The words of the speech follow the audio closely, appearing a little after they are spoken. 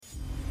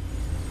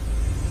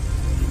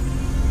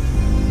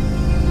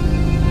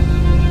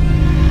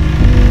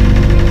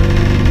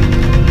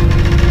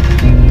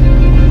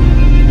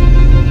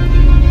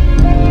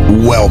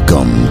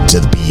Welcome to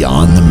the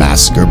Beyond the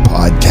Massacre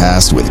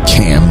podcast with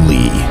Cam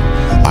Lee.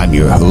 I'm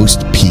your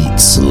host, Pete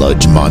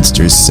Sludge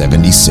Monsters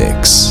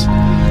 76.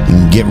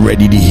 And get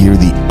ready to hear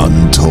the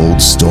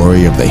untold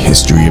story of the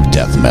history of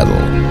death metal.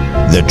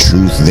 The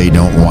truth they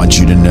don't want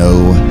you to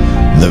know,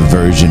 the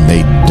version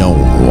they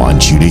don't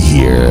want you to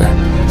hear.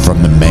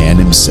 From the man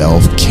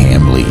himself,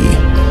 Cam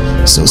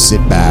Lee. So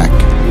sit back,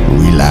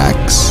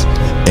 relax,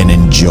 and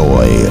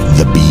enjoy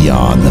the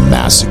Beyond the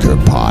Massacre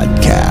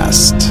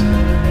podcast.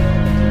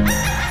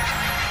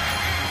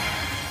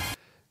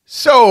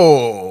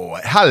 So,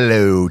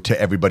 hello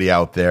to everybody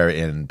out there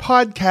in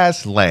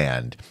podcast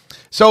land.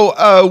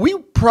 So, we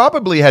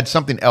probably had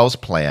something else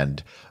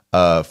planned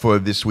for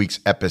this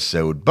week's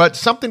episode, but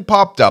something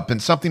popped up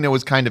and something that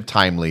was kind of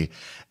timely.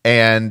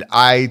 And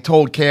I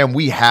told Cam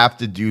we have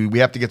to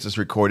get this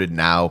recorded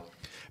now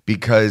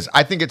because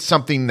I think it's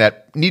something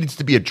that needs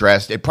to be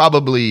addressed. It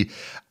probably,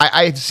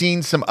 I had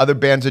seen some other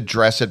bands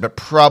address it, but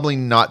probably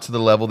not to the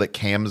level that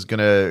Cam's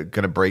gonna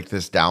break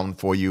this down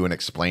for you and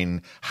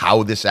explain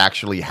how this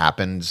actually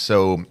happened.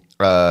 So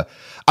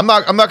I'm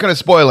not gonna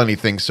spoil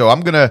anything. So I'm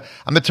gonna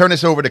turn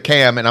this over to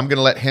Cam and I'm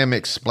gonna let him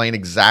explain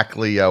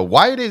exactly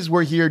why it is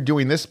we're here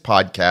doing this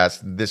podcast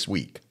this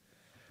week.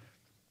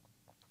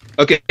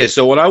 Okay,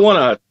 so what I want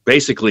to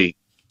basically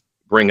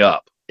bring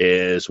up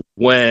is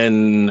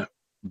when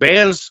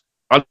bands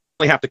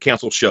only have to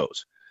cancel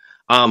shows.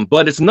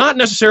 But it's not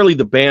necessarily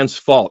the band's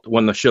fault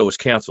when the show is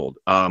canceled.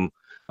 A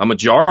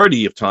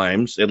majority of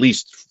times, at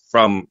least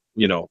from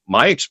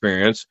my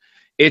experience,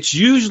 it's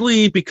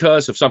usually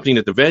because of something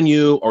at the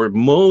venue or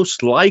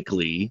most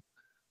likely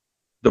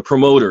the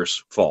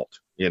promoter's fault.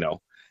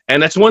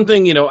 And that's one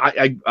thing.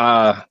 I'm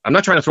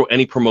not trying to throw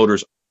any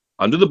promoters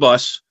under the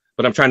bus,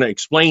 but I'm trying to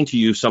explain to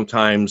you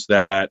sometimes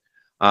that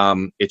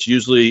it's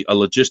usually a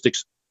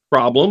logistics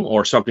problem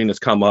or something that's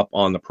come up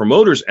on the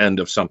promoter's end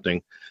of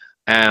something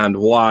and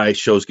why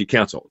shows get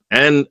canceled.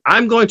 And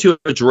I'm going to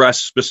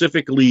address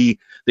specifically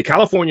the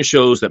California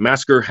shows that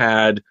Massacre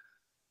had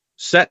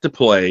set to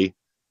play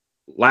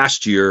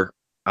last year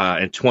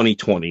in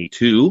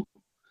 2022.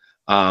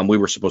 We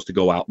were supposed to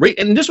go out. Right,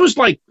 and this was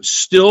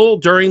still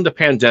during the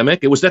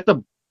pandemic. It was at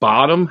the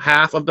bottom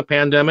half of the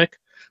pandemic,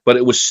 but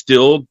it was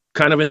still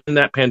kind of in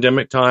that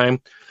pandemic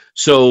time.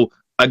 So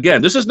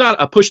again, this is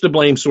not a push the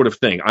blame sort of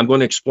thing. I'm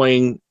going to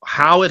explain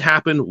how it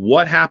happened,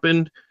 what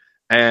happened,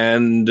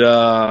 and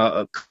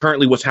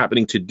currently what's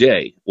happening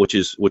today, which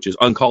is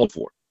uncalled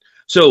for.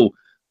 So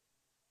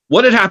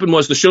what had happened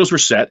was the shows were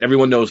set.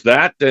 Everyone knows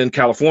that. In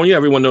California,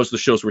 everyone knows the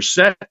shows were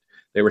set.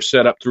 They were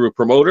set up through a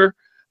promoter.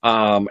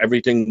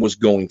 Everything was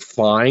going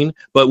fine.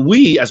 But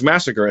we, as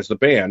Massacre, as the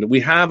band,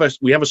 we have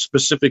a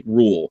specific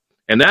rule.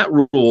 And that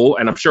rule,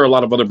 and I'm sure a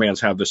lot of other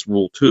bands have this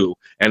rule too,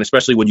 and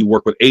especially when you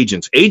work with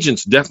agents.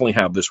 Agents definitely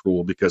have this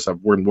rule because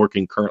we're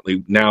working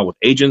currently now with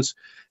agents,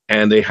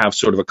 and they have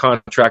sort of a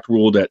contract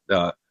rule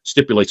that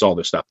stipulates all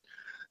this stuff.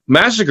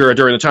 Massacre,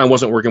 during the time,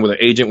 wasn't working with an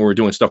agent. We were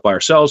doing stuff by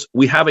ourselves.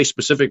 We have a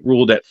specific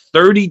rule that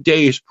 30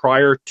 days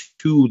prior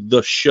to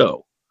the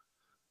show,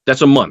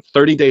 that's a month,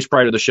 30 days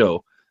prior to the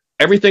show,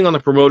 everything on the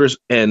promoter's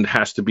end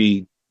has to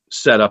be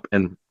set up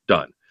and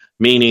done,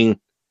 meaning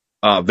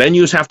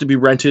venues have to be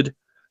rented,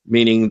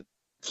 meaning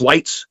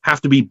flights have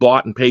to be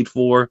bought and paid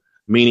for,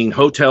 meaning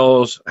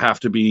hotels have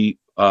to be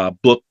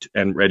booked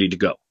and ready to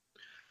go.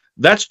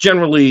 That's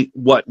generally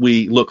what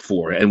we look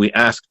for, and we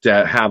ask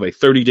to have a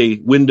 30-day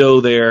window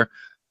there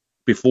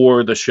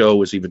before the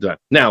show is even done.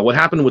 Now, what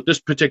happened with this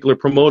particular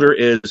promoter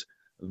is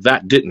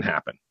that didn't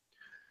happen.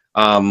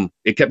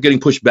 It kept getting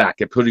pushed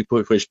back,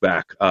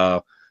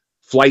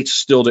 flights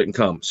still didn't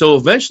come. So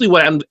eventually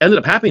what ended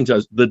up happening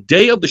was the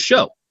day of the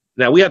show.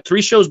 Now, we had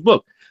 3 shows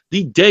booked.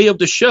 The day of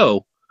the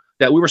show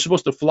that we were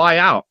supposed to fly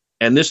out,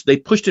 and they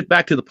pushed it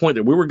back to the point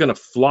that we were going to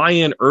fly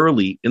in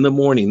early in the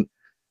morning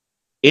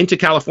into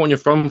California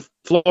from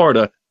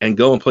Florida and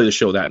go and play the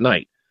show that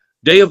night.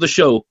 Day of the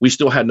show, we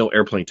still had no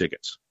airplane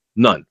tickets.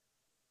 None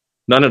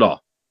at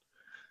all.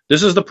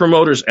 This is the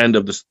promoter's end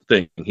of this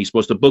thing. He's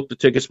supposed to book the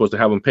tickets, supposed to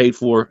have them paid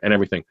for and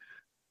everything.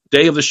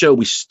 Day of the show,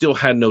 we still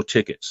had no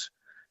tickets.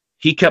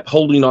 He kept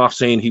holding off,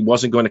 saying he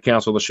wasn't going to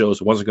cancel the shows,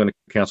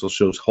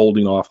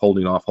 holding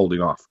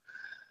off.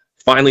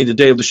 Finally, the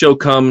day of the show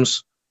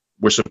comes.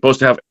 We're supposed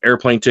to have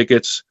airplane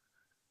tickets.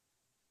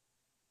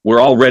 We're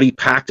all ready,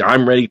 packed.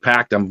 I'm ready,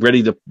 packed. I'm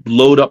ready to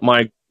load up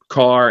my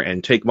car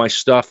and take my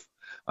stuff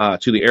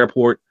to the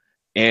airport.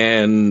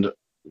 And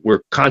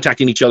we're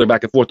contacting each other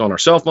back and forth on our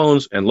cell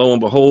phones. And lo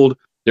and behold,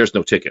 there's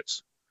no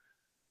tickets.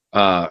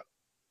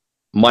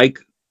 Mike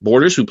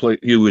Borders,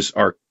 who was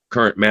our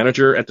current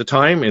manager at the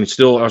time and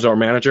still as our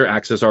manager,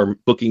 acts as our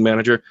booking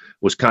manager,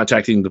 was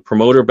contacting the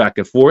promoter back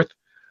and forth,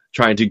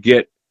 trying to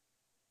get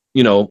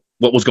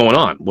what's going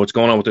on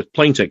with the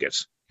plane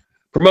tickets.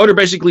 Promoter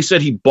basically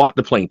said he bought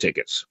the plane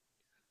tickets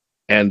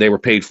and they were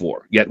paid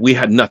for, yet we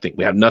had nothing.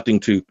 We had nothing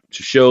to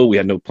show. We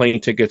had no plane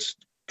tickets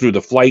through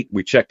the flight.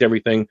 We checked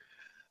everything.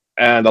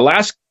 And the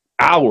last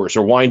hours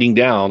are winding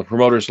down. The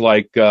promoter's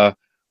like,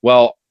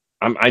 well,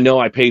 I know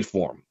I paid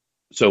for them.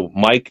 So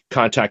Mike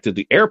contacted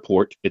the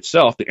airport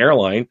itself, the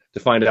airline, to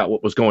find out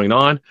what was going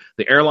on.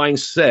 The airline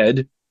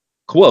said,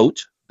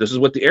 quote, this is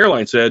what the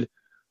airline said,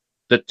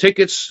 the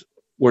tickets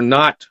were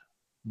not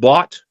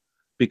bought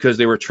because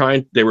they were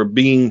trying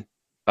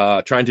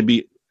to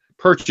be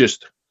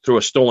purchased through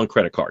a stolen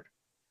credit card.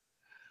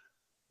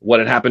 What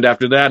had happened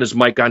after that is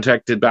Mike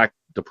contacted back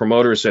the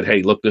promoter and said,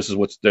 hey, look, this is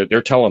what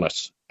they're telling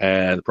us.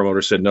 And the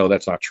promoter said, no,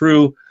 that's not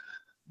true.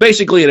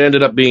 Basically, it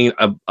ended up being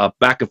a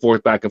back and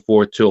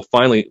forth till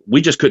finally we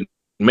just couldn't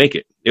make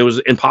it. It was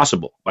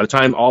impossible. By the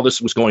time all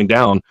this was going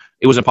down,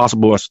 it was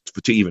impossible for us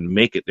to even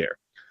make it there.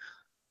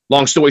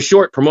 Long story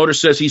short, promoter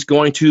says he's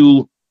going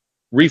to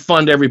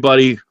refund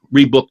everybody,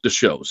 rebook the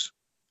shows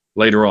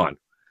later on.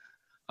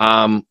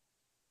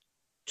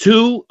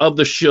 2 of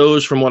the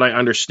shows, from what I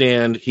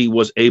understand, he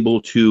was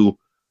able to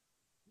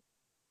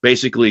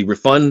basically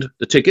refund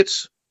the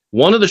tickets.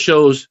 One of the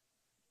shows,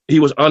 he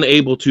was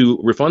unable to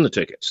refund the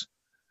tickets.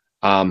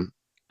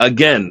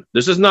 Again,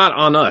 this is not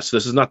on us.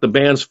 This is not the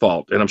band's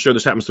fault. And I'm sure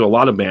this happens to a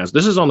lot of bands.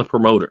 This is on the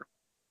promoter.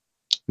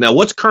 Now,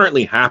 what's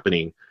currently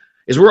happening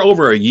is we're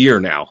over a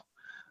year now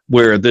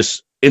where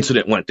this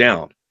incident went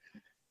down.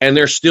 And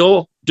there's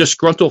still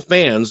disgruntled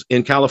fans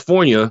in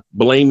California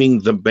blaming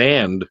the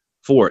band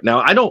for it. Now,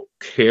 I don't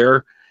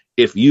care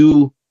if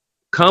you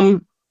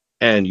come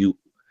and you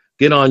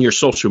get on your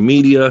social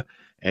media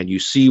and you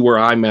see where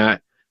I'm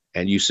at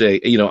and you say,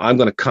 I'm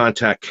going to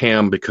contact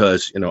Kam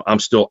because, I'm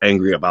still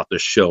angry about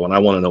this show and I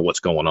want to know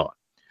what's going on.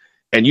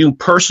 And you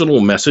personal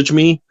message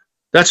me,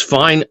 that's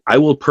fine. I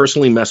will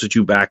personally message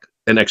you back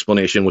an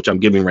explanation, which I'm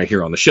giving right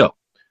here on the show.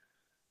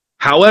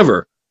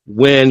 However,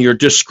 when you're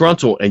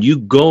disgruntled and you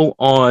go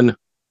on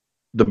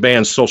the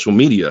band's social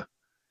media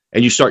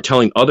and you start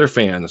telling other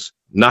fans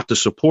not to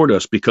support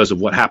us because of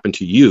what happened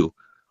to you,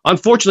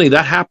 unfortunately,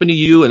 that happened to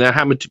you and that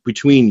happened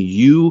between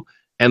you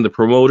and the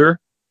promoter.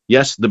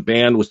 Yes, the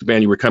band was the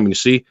band you were coming to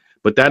see,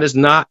 but that is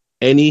not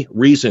any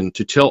reason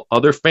to tell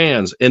other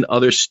fans in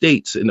other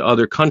states, in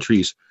other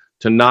countries,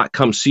 to not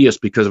come see us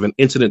because of an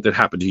incident that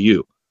happened to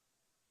you.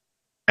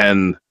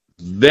 And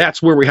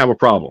that's where we have a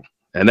problem.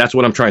 And that's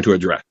what I'm trying to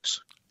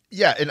address.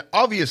 Yeah, and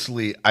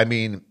obviously,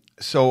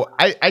 so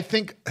I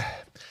think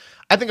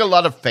a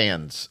lot of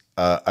fans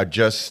are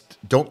just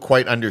don't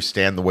quite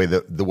understand the way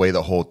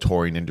the whole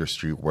touring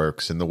industry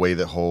works and the way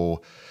the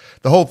whole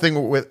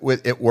thing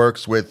with it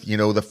works with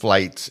the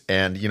flights,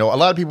 and a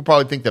lot of people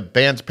probably think that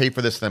bands pay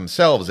for this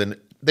themselves, and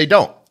they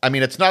don't.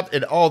 It's not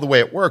at all the way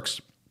it works.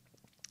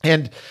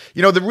 And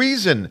the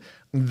reason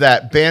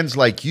that bands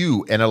like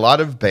you and a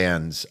lot of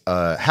bands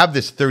have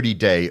this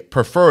 30-day,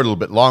 prefer a little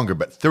bit longer,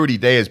 but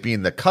 30-day as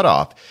being the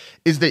cutoff,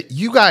 is that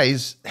you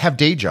guys have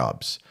day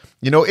jobs.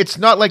 It's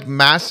not like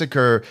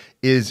Massacre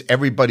is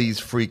everybody's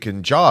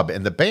freaking job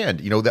and the band.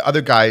 The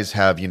other guys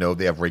have,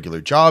 they have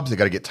regular jobs. They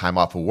got to get time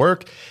off of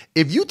work.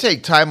 If you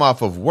take time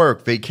off of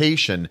work,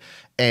 vacation,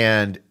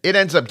 and it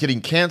ends up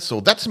getting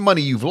canceled, that's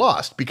money you've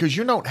lost because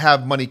you don't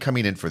have money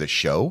coming in for the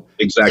show.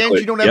 Exactly. And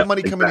you don't have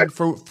money coming in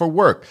for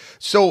work.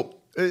 So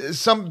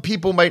some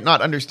people might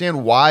not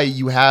understand why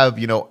you have,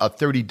 a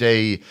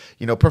 30-day,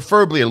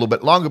 preferably a little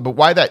bit longer, but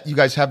why that you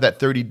guys have that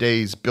 30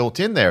 days built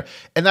in there.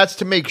 And that's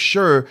to make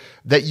sure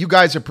that you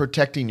guys are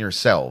protecting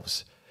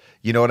yourselves.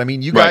 You know what I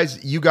mean? You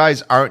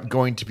guys aren't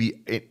going to be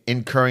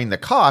incurring the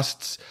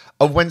costs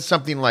of when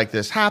something like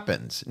this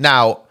happens.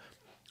 Now,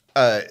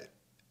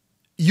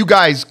 you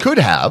guys could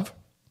have,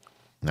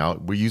 now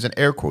we're using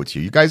air quotes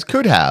here, you guys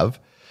could have,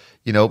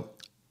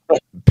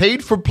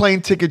 paid for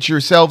plane tickets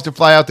yourselves to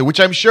fly out there, which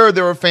I'm sure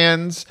there are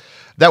fans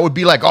that would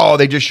be like, oh,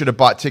 they just should have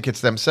bought tickets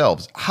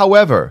themselves.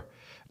 However,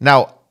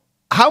 now,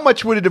 how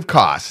much would it have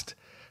cost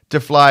to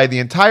fly the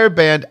entire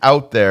band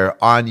out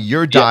there on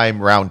your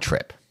dime round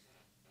trip?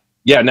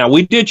 Yeah, now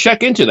we did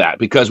check into that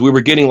because we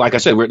were getting, like I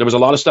said, there was a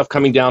lot of stuff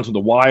coming down to the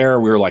wire.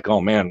 We were like, oh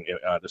man,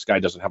 this guy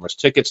doesn't have us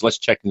tickets. Let's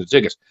check into the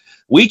tickets.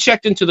 We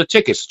checked into the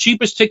tickets,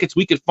 cheapest tickets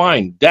we could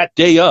find that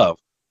day of,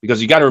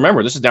 because you got to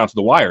remember, this is down to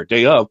the wire,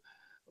 day of,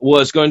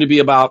 was going to be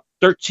about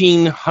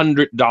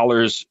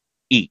 $1,300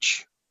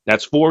 each.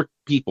 That's 4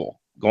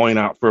 people going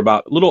out for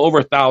about a little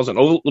over $1,000,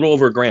 a little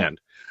over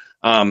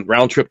 $1,000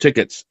 round trip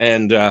tickets.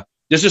 And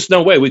there's just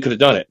no way we could have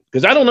done it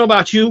because I don't know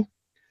about you,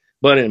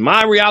 but in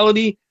my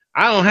reality,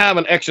 I don't have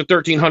an extra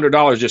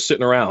 $1,300 just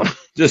sitting around,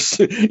 just,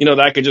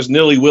 that I could just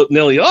nilly,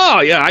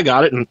 oh yeah, I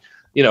got it. And,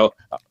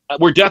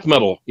 we're death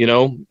metal,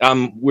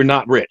 we're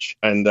not rich.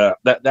 And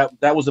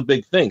that was a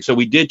big thing. So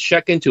we did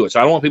check into it. So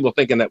I don't want people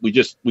thinking that we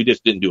just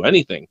didn't do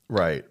anything.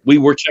 Right. We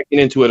were checking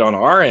into it on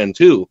our end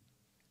too.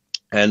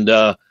 And,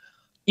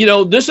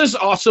 this is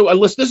also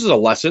this is a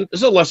lesson. This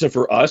is a lesson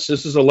for us.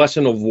 This is a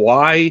lesson of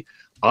why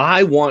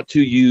I want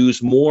to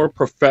use more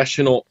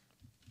professional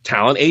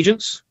talent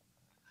agents.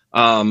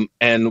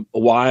 And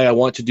why I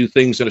want to do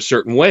things in a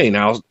certain way.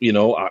 Now,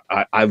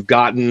 I've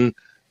gotten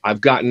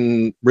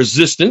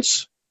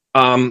resistance,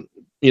 in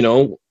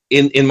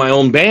my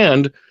own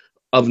band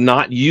of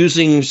not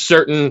using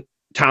certain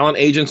talent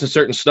agents and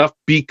certain stuff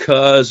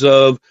because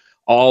of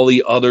all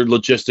the other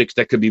logistics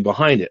that could be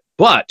behind it.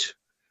 But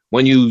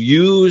when you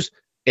use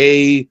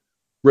a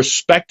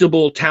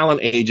respectable talent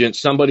agent,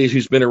 somebody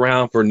who's been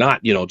around for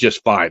not,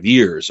 just 5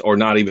 years or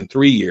not even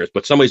 3 years,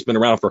 but somebody's been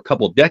around for a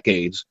couple of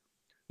decades,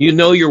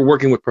 you're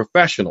working with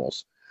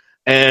professionals.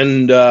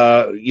 And,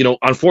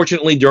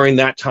 unfortunately, during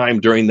that time,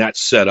 during that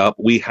setup,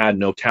 we had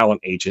no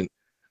talent agent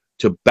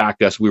to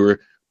back us. We were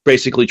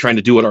basically trying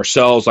to do it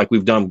ourselves, like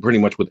we've done pretty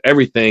much with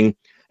everything.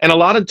 And a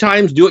lot of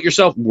times do it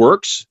yourself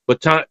works, but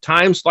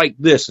times like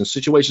this and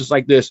situations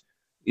like this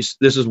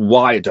is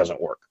why it doesn't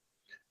work.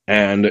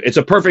 And it's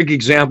a perfect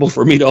example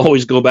for me to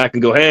always go back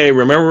and go, hey,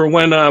 remember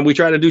when we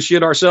try to do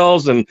shit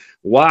ourselves and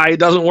why it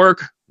doesn't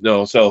work?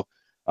 No, so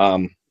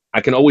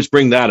I can always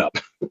bring that up.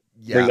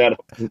 Yeah. Bring that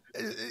up.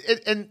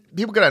 And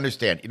people gotta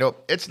understand,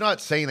 it's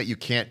not saying that you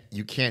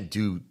can't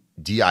do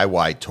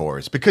DIY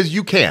tours, because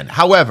you can.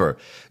 However,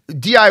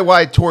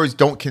 DIY tours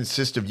don't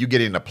consist of you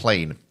getting in a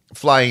plane,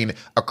 flying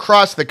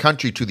across the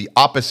country to the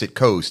opposite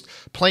coast,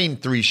 playing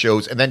 3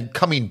 shows, and then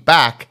coming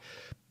back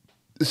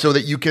so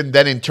that you can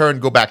then in turn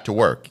go back to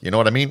work. You know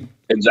what I mean?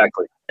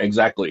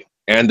 Exactly.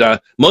 And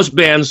most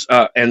bands,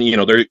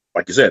 they're,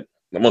 like you said,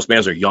 most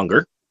bands are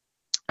younger.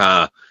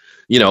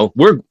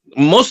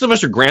 Most of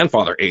us are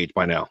grandfather age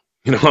by now.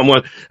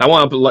 I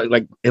want to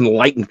like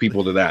enlighten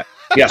people to that.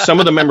 Yeah, some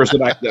of the members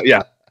that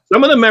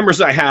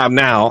I have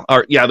now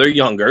are, they're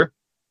younger,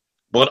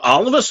 but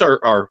all of us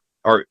are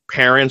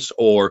parents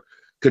or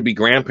could be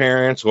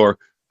grandparents or,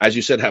 as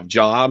you said, have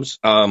jobs.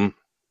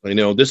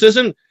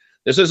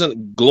 This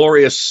isn't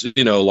glorious,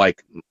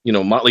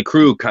 Motley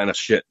Crue kind of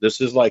shit.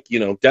 This is like,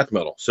 death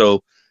metal.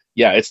 So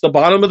yeah, it's the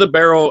bottom of the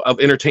barrel of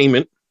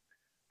entertainment.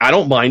 I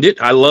don't mind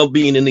it. I love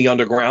being in the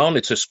underground.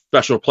 It's a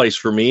special place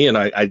for me, and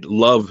I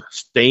love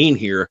staying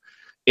here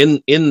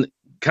in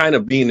kind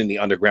of being in the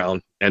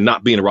underground and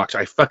not being a rock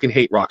star. I fucking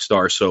hate rock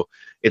stars, so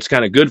it's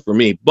kind of good for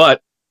me.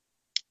 But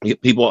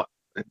people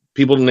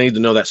need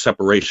to know that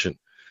separation.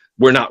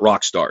 We're not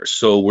rock stars,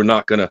 so we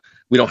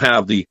don't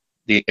have the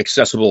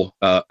accessible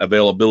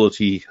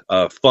availability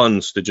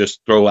funds to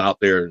just throw out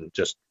there and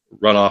just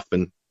run off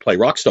and play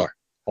rock star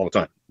all the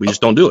time. We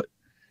just don't do it.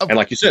 And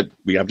like you said,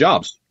 we have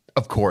jobs.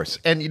 Of course.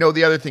 And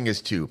the other thing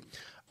is too,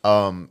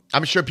 I'm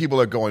sure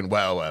people are going,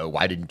 well,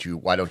 why don't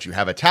you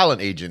have a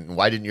talent agent, and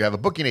why didn't you have a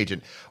booking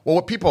agent? Well,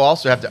 what people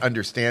also have to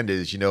understand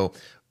is,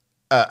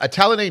 a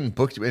talent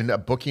agent and a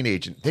booking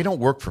agent, they don't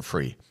work for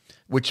free,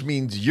 which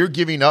means you're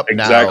giving up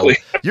exactly.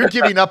 Now. You're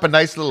giving up a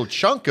nice little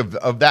chunk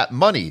of that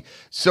money.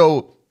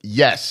 So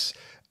yes.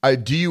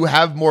 Do you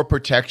have more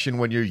protection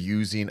when you're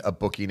using a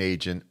booking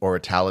agent or a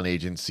talent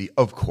agency?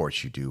 Of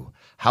course you do.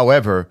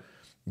 However,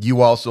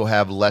 you also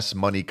have less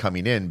money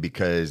coming in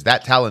because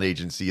that talent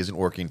agency isn't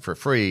working for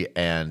free,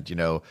 and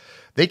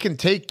they can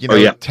take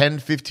 10,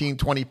 15,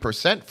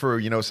 20%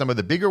 for some of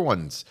the bigger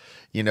ones,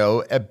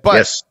 but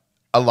yes.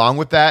 Along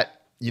with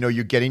that,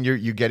 you're getting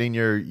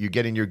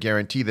your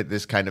guarantee that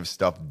this kind of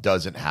stuff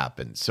doesn't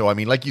happen. So I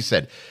mean, like you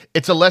said,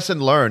 it's a lesson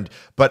learned,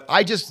 but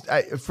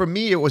for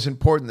me it was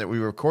important that we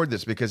record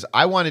this because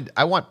I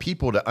want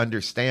people to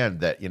understand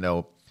that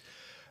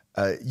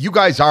you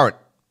guys aren't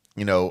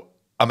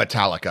a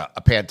Metallica,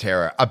 a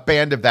Pantera, a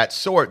band of that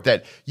sort,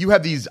 that you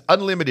have these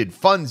unlimited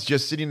funds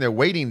just sitting there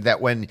waiting that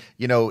when,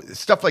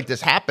 stuff like this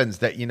happens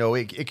that,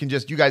 it can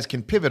just, you guys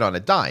can pivot on a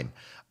dime.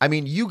 I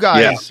mean, you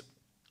guys,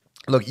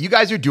 Look, you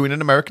guys are doing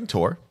an American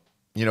tour.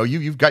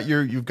 You've got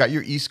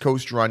your East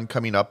Coast run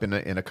coming up in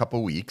a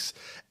couple weeks.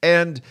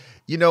 And,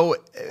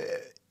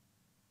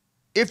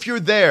 if you're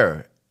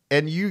there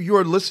and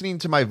you're listening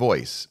to my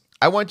voice,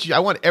 I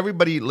want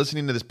everybody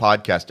listening to this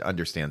podcast to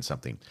understand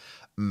something.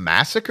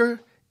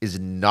 Massacre is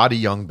not a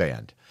young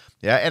band.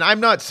 Yeah, and I'm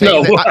not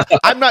saying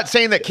I'm not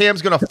saying that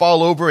Cam's going to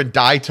fall over and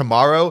die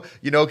tomorrow,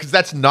 because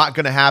that's not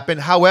going to happen.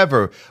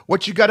 However,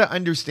 what you got to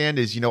understand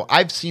is,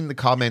 I've seen the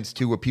comments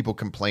too where people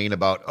complain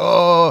about,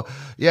 oh,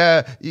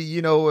 yeah,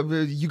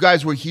 you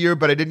guys were here,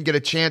 but I didn't get a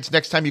chance.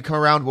 Next time you come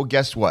around, well,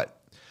 guess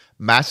what?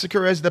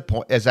 Massacre is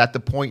at the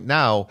point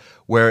now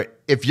where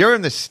if you're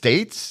in the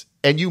States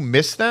and you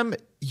miss them,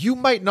 you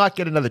might not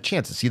get another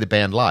chance to see the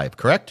band live,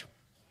 correct?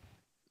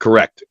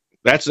 Correct.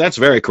 That's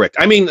very correct.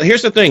 I mean,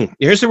 here's the thing.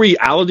 Here's the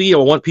reality I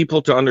want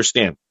people to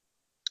understand.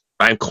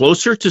 I'm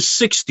closer to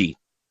 60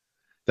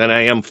 than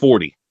I am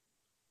 40.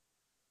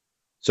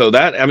 So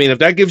if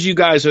that gives you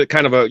guys a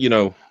kind of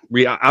a,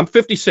 I'm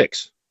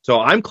 56. So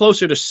I'm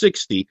closer to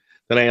 60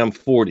 than I am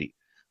 40.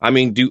 I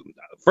mean,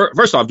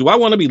 first off, do I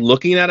want to be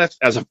looking at it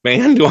as a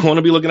fan? Do I want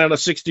to be looking at a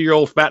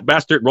 60-year-old fat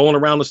bastard rolling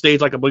around the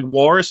stage like a big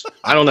walrus?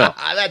 I don't know.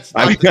 That's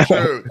not the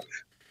truth.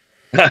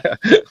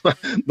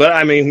 But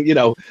I mean,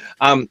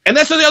 and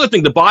that's the other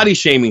thing, the body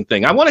shaming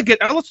thing. I want to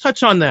let's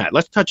touch on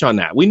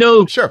that. We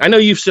know, sure. I know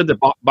you've said that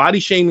body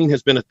shaming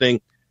has been a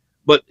thing,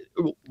 but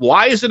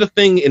why is it a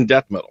thing in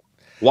death metal?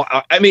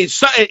 Why? I mean,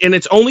 and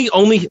it's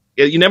only,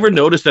 you never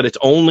notice that it's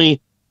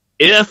only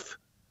if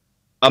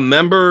a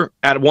member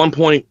at one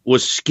point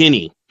was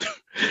skinny.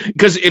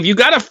 Because if you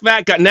got a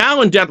fat guy,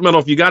 now in death metal,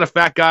 if you got a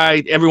fat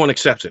guy, everyone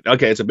accepts it.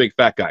 Okay, it's a big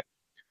fat guy.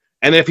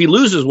 And if he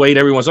loses weight,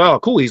 everyone's, oh,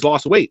 cool, he's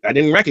lost weight. I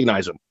didn't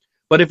recognize him.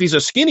 But if he's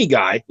a skinny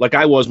guy, like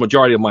I was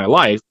majority of my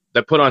life,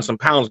 that put on some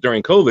pounds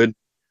during COVID,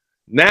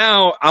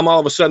 Now I'm all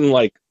of a sudden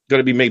like going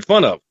to be made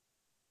fun of.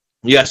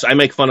 Yes, I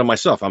make fun of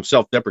myself. I'm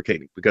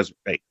self-deprecating because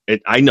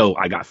I know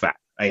I got fat.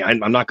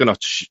 I'm not going to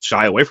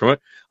shy away from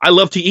it. I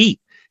love to eat,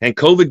 and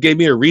COVID gave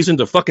me a reason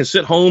to fucking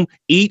sit home,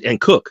 eat, and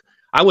cook.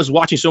 I was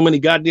watching so many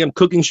goddamn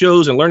cooking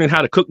shows and learning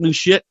how to cook new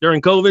shit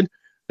during COVID.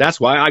 That's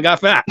why I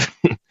got fat.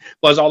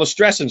 Plus all the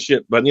stress and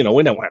shit. But, we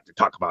don't have to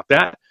talk about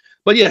that.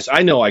 But yes,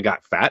 I know I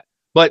got fat.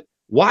 But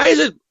why is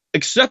it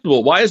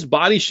acceptable? Why is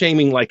body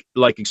shaming like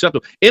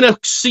acceptable? In a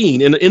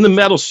scene, in the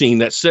metal scene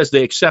that says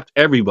they accept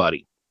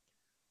everybody.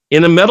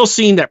 In a metal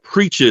scene that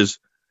preaches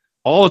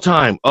all the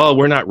time, oh,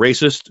 we're not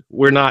racist.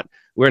 We're not,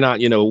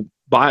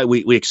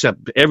 we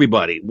accept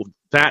everybody.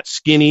 Fat,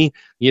 skinny,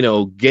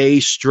 gay,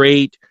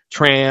 straight,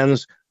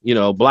 trans,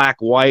 black,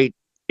 white,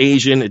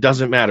 Asian. It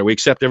doesn't matter. We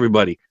accept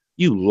everybody.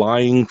 You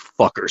lying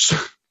fuckers.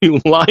 You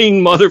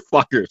lying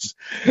motherfuckers.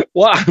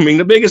 Well,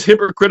 the biggest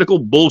hypocritical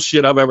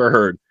bullshit I've ever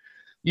heard.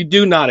 You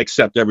do not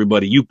accept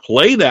everybody. You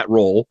play that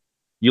role.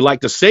 You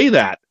like to say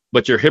that,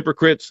 but you're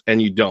hypocrites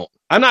and you don't.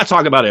 I'm not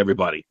talking about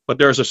everybody, but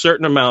there's a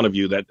certain amount of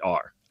you that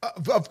are.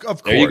 Of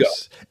course. There you go.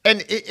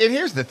 And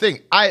here's the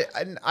thing. I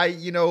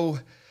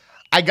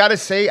gotta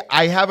say,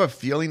 I have a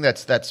feeling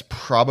that's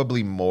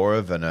probably more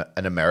of an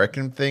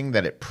American thing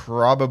than it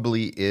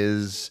probably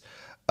is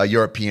a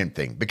European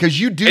thing, because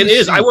you do. It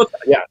is. I will.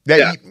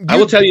 Yeah. I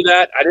will tell you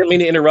that. I didn't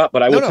mean to interrupt,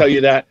 but I will tell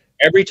you that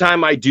every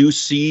time I do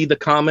see the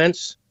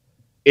comments,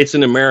 it's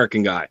an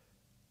American guy.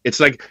 It's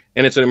like,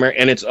 and it's an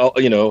American, and it's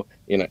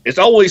it's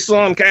always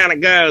some kind of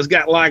guy who's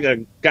got like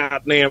a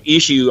goddamn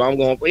issue. I'm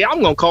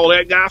gonna call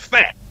that guy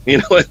fat.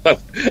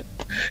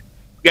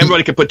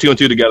 Everybody can put two and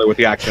two together with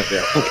the accent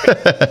there.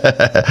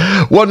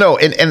 Okay. Well, no,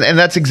 and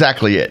that's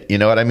exactly it. You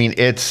know what I mean?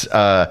 It's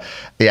I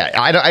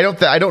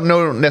don't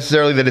know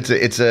necessarily that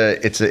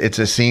it's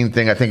a scene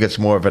thing. I think it's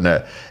more of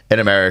an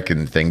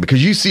American thing,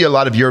 because you see a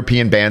lot of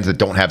European bands that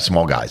don't have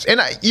small guys, and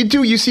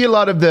you see a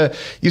lot of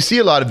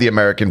the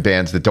American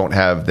bands that don't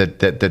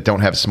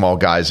have small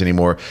guys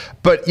anymore.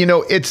 But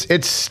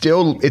it's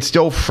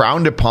still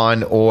frowned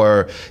upon,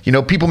 or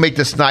people make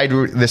the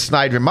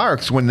snide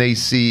remarks when they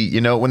see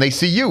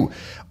you.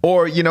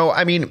 Or,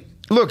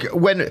 look,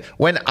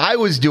 when I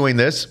was doing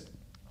this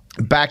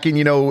back in,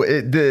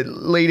 the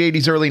late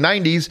 80s, early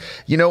 90s,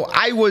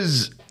 I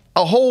was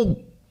a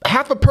whole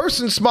half a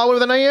person smaller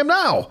than I am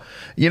now.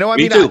 Me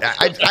too.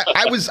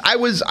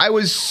 I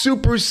was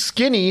super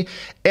skinny.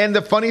 And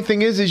the funny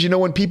thing is,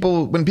 when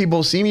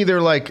people see me,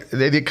 they're like,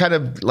 they kind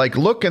of like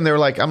look, and they're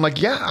like, I'm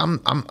like, yeah,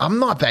 I'm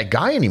not that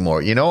guy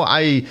anymore.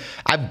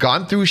 I've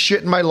gone through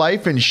shit in my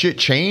life, and shit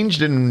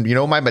changed, and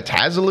my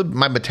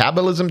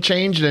metabolism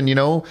changed,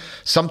 and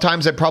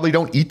sometimes I probably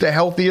don't eat the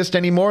healthiest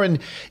anymore, and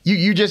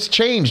you just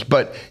changed.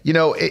 But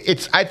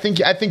I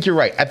think you're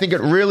right. I think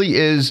it really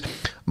is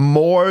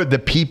more the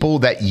people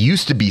that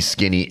used to be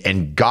skinny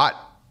and got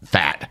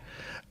fat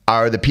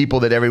are the people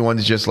that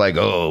everyone's just like,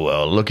 oh,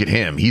 well, look at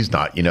him. He's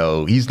not,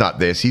 he's not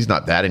this, he's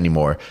not that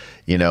anymore,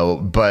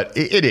 but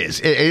it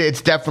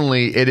is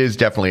definitely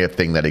a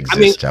thing that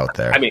exists out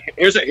there.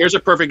 Here's a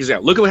perfect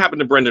example. Look at what happened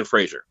to Brendan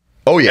Fraser.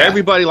 Oh yeah.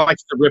 Everybody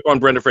likes to rip on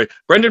Brendan Fraser.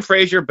 Brendan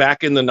Fraser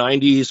back in the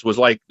 90s was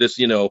like this,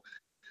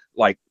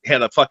 like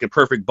had a fucking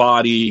perfect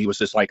body. He was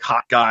this like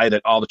hot guy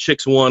that all the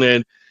chicks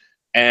wanted.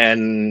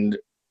 And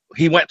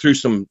he went through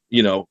some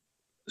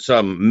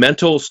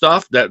mental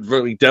stuff that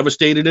really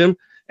devastated him.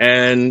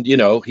 And,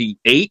 he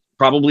ate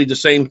probably the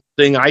same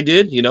thing I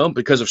did,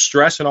 because of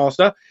stress and all that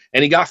stuff.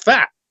 And he got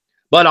fat.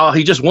 But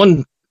he just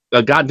won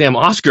a goddamn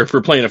Oscar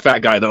for playing a fat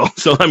guy, though.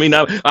 So,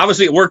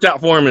 obviously it worked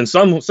out for him in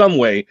some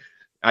way.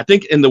 I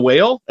think in The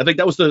Whale, I think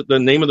that was the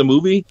name of the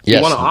movie. Yes.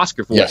 He won an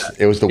Oscar for that. Yes,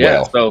 it was The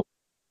Whale. So,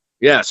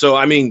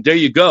 there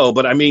you go.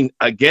 But,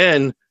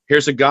 again,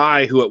 here's a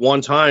guy who at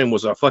one time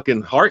was a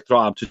fucking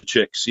heartthrob to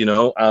chicks,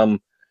 the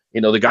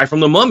guy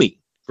from The Mummy.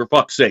 For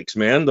fuck's sakes,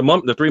 man,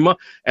 the 3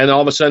 months, and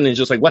all of a sudden it's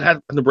just like, what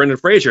happened to Brendan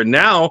Fraser?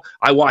 Now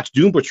I watch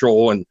Doom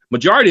Patrol, and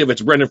majority of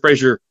it's Brendan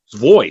Fraser's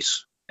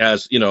voice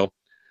as the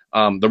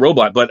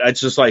robot, but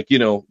it's just like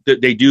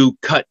they do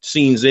cut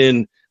scenes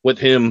in with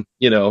him,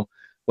 when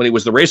he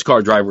was the race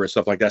car driver and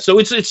stuff like that. So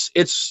it's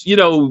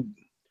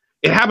it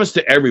happens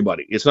to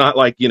everybody. It's not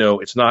like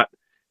it's not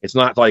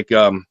like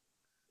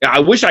I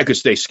wish I could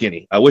stay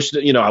skinny. I wish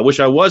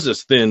I was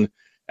as thin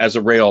as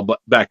a rail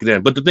back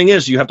then. But the thing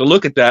is, you have to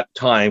look at that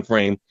time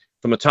frame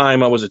from the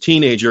time I was a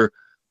teenager,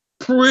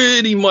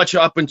 pretty much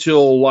up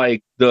until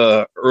like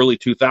the early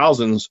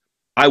 2000s,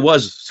 I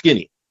was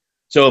skinny.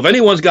 So if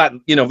anyone's got,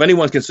 if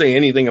anyone can say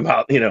anything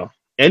about,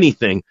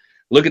 anything,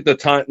 look at the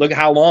time, look at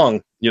how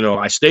long,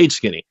 I stayed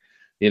skinny,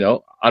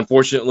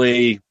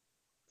 unfortunately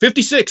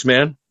 56,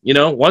 man,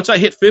 once I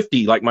hit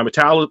 50, like my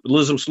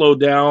metabolism slowed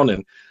down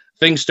and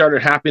things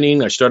started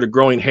happening. I started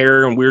growing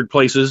hair in weird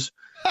places.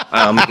 Hey,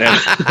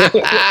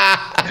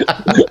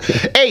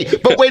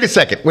 but wait a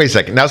second.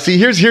 Now, see,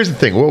 here's the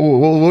thing.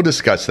 We'll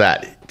discuss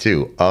that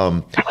too.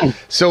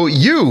 So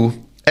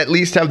you at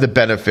least have the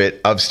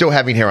benefit of still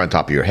having hair on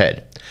top of your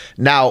head.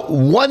 Now,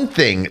 one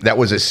thing that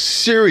was a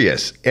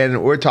serious,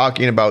 and we're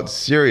talking about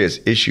serious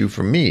issue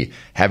for me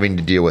having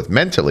to deal with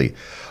mentally,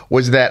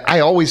 was that I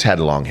always had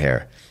long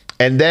hair.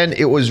 And then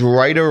it was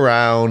right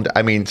around,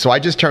 so I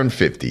just turned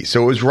 50.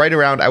 So it was right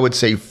around, I would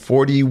say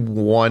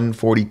 41,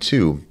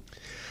 42.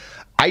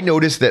 I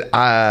noticed that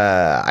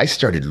I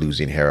started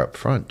losing hair up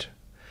front.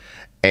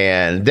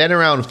 And then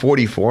around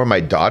 44,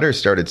 my daughter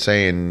started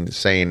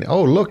saying,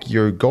 "Oh, look,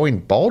 you're going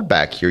bald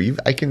back here.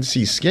 I can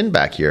see skin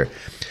back here."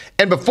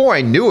 And before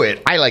I knew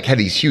it, I had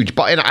these huge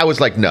and I was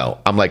like, no,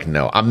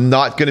 I'm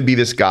not going to be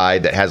this guy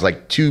that has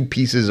 2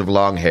 pieces of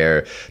long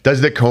hair,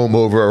 does the comb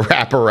over or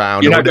wrap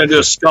around. You're not going to do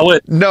a skullet?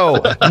 No,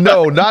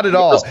 not at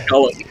all.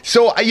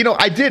 So,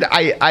 I did.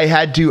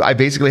 I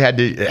basically had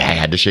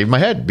to shave my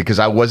head because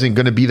I wasn't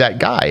going to be that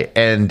guy.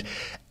 And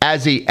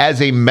as a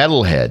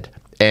metalhead,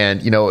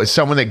 and, as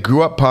someone that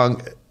grew up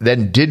punk,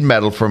 then did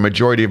metal for a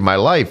majority of my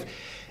life,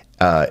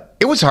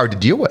 it was hard to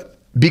deal with.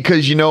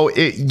 Because,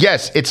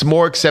 yes, it's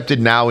more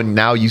accepted now, and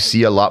now you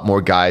see a lot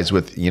more guys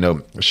with,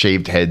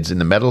 shaved heads in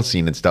the metal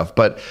scene and stuff.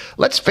 But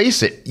let's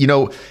face it,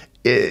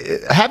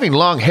 having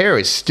long hair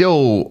is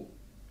still,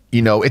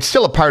 it's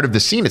still a part of the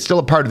scene. It's still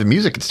a part of the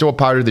music. It's still a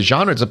part of the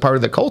genre. It's a part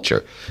of the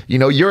culture.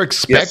 You're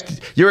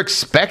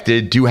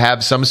expected to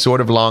have some sort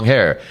of long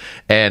hair.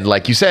 And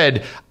like you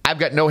said, I've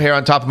got no hair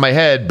on top of my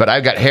head, but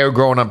I've got hair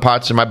growing on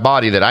parts of my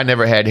body that I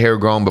never had hair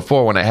growing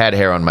before when I had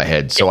hair on my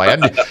head. So I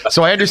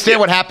understand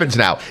what happens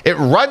now. It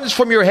runs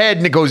from your head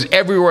and it goes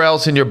everywhere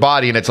else in your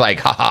body, and it's like,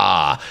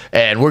 ha,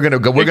 and we're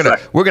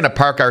gonna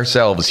park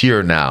ourselves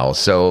here now.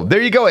 So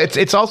there you go.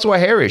 It's also a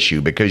hair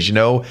issue because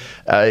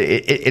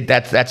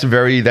that's a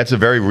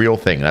very real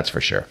thing. That's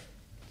for sure.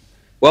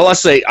 Well,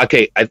 let's say,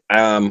 okay,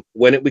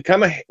 when it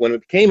became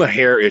a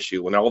hair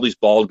issue, when all these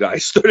bald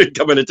guys started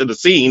coming into the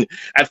scene,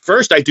 at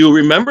first I do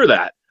remember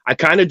that. I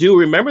kind of do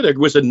remember there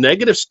was a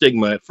negative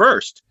stigma at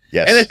first.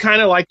 Yes. And it's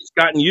kind of it's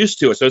gotten used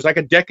to it. So it's like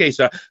a decade.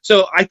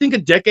 So I think a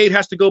decade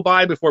has to go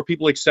by before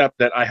people accept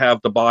that I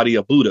have the body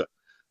of Buddha.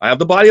 I have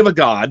the body of a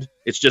god.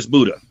 It's just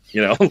Buddha.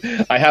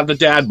 I have the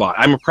dad bod.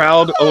 I'm a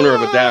proud owner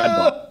of a dad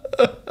bod.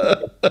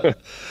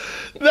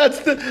 That's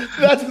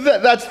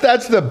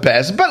the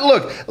best. But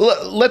look,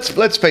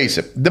 let's face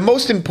it. The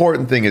most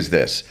important thing is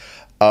this.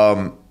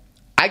 I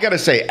gotta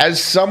say,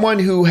 as someone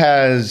who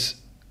has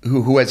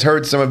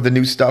heard some of the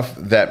new stuff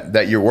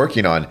that you're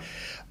working on,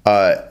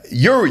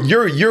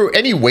 your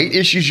any weight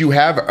issues you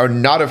have are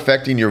not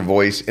affecting your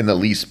voice in the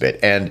least bit.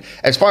 And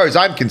as far as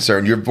I'm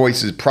concerned, your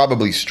voice is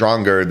probably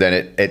stronger than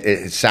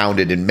it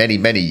sounded in many,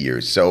 many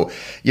years. So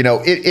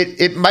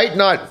it might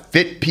not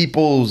fit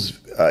people's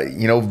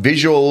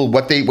visual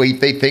what they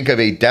think of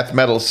a death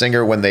metal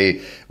singer when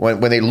they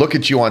look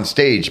at you on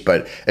stage,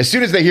 but as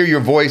soon as they hear your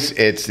voice,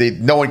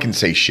 no one can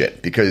say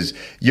shit because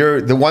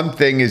the one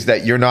thing is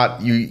that you're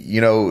not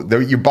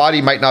your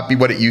body might not be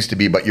what it used to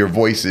be, but your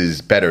voice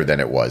is better than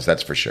it was.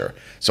 That's for sure.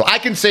 So I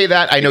can say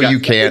that. I know you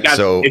can't.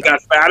 It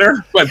got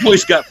fatter. My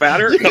voice got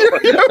fatter.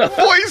 Your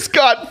voice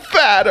got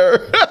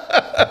fatter.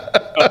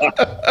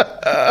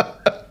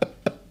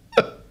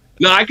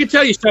 No, I can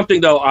tell you something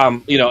though.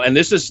 And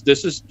this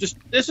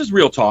is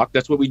real talk.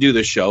 That's what we do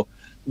this show.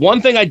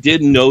 One thing I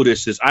did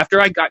notice is after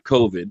I got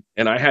COVID,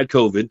 and I had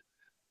COVID,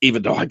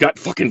 even though I got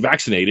fucking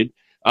vaccinated,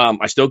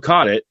 I still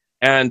caught it,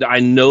 and I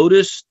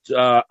noticed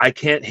I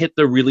can't hit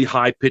the really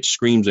high pitched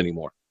screams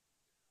anymore.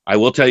 I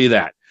will tell you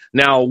that.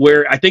 Now,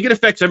 where I think it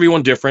affects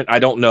everyone different, I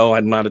don't know.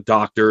 I'm not a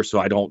doctor, so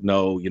I don't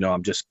know.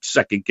 I'm just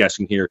second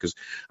guessing here because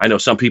I know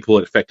some people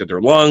it affected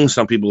their lungs,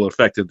 some people it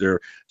affected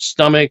their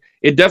stomach.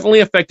 It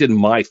definitely affected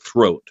my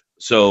throat.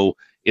 So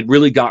it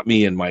really got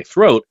me in my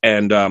throat.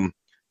 And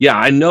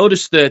I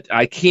noticed that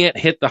I can't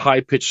hit the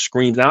high pitched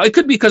screams. Now, it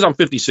could be because I'm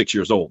 56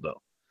 years old,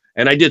 though.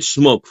 And I did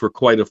smoke for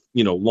quite a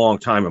long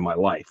time in my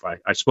life.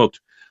 I smoked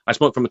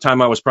from the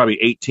time I was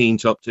probably 18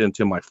 to up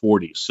into my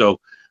 40s. So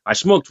I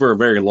smoked for a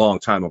very long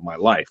time of my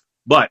life,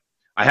 but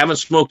I haven't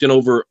smoked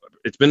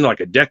it's been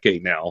like a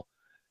decade now.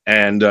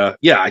 And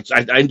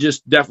I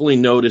just definitely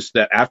noticed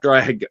that after I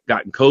had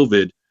gotten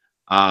COVID,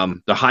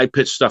 the high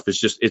pitched stuff it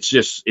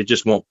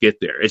just won't get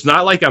there. It's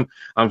not like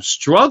I'm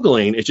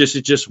struggling. It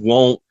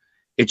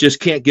just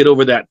can't get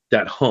over that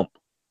hump.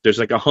 There's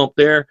like a hump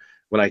there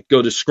when I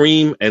go to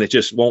scream, and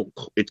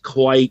it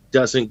quite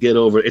doesn't get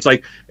over. It's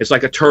like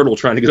a turtle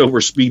trying to get over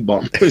a speed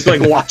bump. It's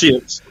like watching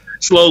it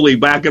slowly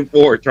back and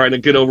forth trying to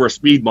get over a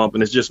speed bump,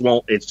 and it's just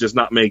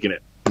not making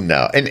it.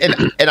 No,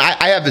 and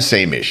I have the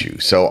same issue.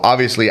 So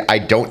obviously I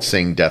don't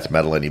sing death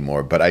metal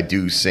anymore, but I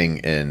do sing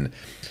in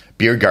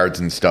beer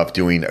gardens and stuff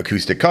doing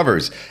acoustic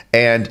covers.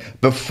 And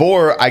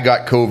before I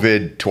got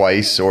COVID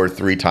twice or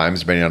 3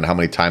 times, depending on how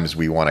many times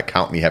we want to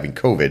count me having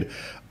COVID,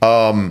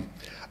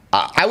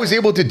 I was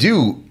able to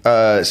do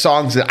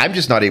songs that I'm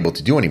just not able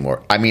to do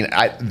anymore. I mean,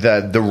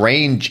 the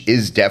range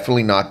is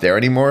definitely not there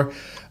anymore.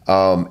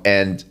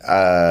 And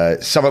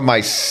some of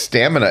my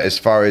stamina as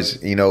far as,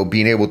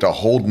 being able to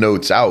hold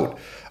notes out.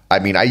 I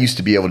mean, I used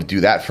to be able to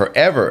do that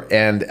forever.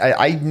 And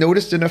I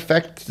noticed an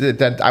effect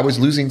that I was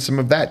losing some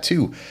of that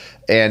too.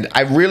 And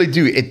I really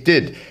do. It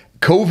did.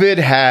 COVID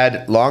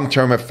had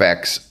long-term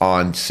effects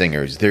on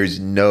singers.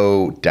 There's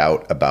no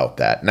doubt about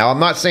that. Now, I'm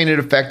not saying it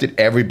affected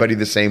everybody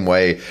the same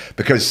way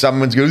because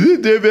someone's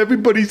going,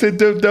 everybody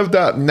said,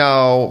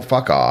 no,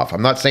 fuck off.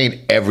 I'm not saying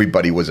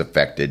everybody was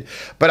affected,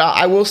 but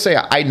I will say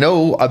I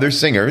know other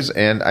singers,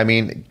 and I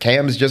mean,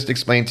 Cam's just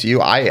explained to you,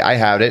 I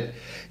had it.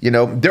 You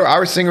know, there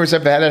are singers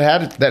that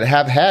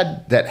have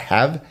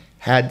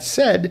had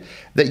said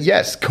that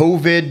yes,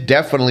 COVID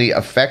definitely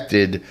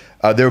affected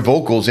their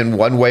vocals in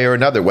one way or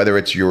another, whether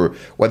it's your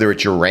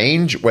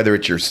range, whether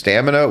it's your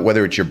stamina,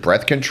 whether it's your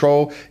breath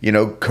control. You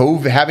know,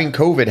 having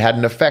COVID had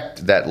an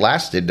effect that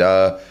lasted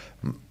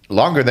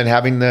longer than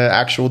having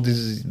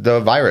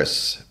the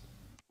virus.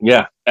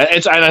 Yeah,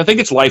 and I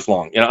think it's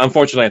lifelong. You know,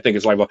 unfortunately, I think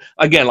it's lifelong.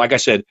 Again, like I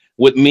said,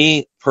 with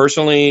me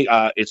personally,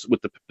 it's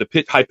with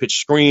the high pitched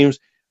screams.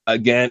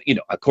 Again, you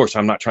know, of course,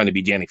 I'm not trying to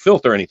be Danny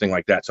Filth or anything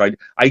like that. So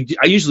I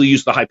usually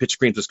use the high pitched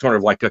screams as kind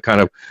of like a kind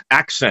of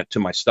accent to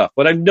my stuff.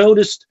 But I've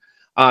noticed,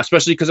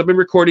 especially because I've been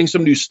recording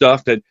some new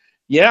stuff, that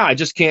I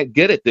just can't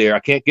get it there. I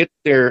can't get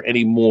there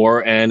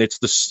anymore. And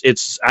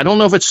it's I don't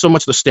know if it's so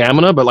much the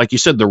stamina, but like you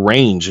said, the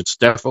range. It's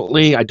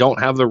definitely, I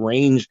don't have the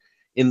range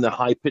in the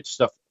high pitched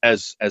stuff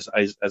as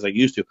I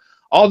used to.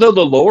 Although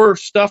the lower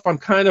stuff, I'm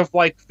kind of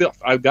like,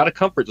 I've got a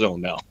comfort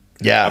zone now.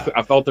 Yeah,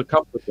 I felt a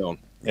comfort zone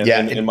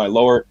in my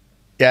lower.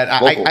 Yeah,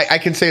 I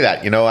can say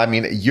that. You know, I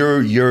mean,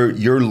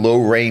 your low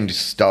range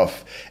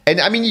stuff,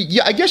 and I mean,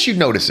 I guess you'd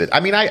notice it.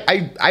 I mean,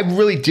 I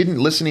really didn't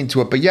listening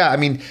to it, but yeah, I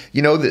mean,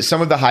 you know, some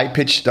of the high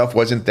pitched stuff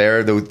wasn't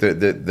there,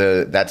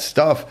 the that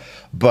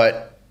stuff,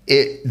 but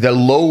the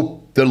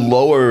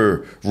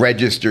lower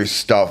register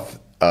stuff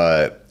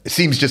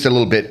seems just a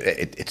little bit.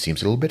 It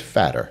seems a little bit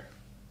fatter.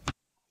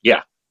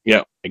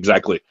 Yeah,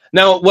 exactly.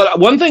 Now,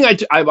 one thing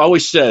I've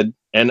always said,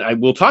 and I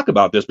will talk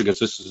about this because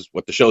this is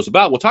what the show's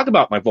about. We'll talk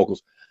about my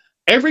vocals.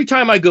 Every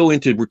time I go in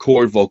to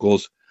record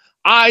vocals,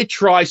 I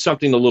try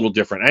something a little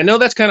different. I know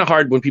that's kind of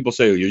hard when people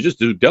say, oh, you just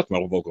do death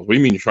metal vocals. What do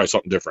you mean you try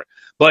something different?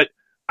 But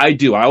I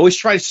do. I always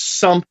try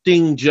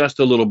something just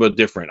a little bit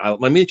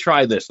different. Let me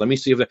try this. Let me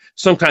see if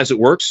sometimes it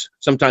works.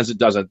 Sometimes it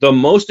doesn't. The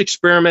most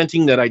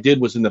experimenting that I did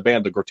was in the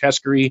band The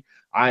Grotesquerie.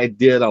 I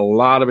did a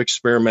lot of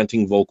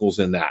experimenting vocals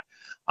in that.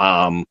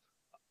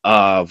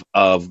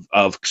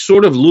 Of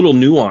sort of little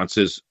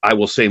nuances, I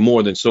will say,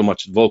 more than so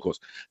much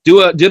vocals.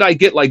 Did I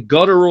get like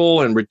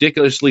guttural and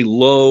ridiculously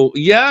low?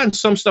 Yeah, and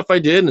some stuff I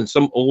did, and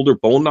some older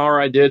bone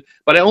gnawer I did,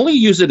 but I only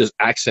use it as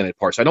accented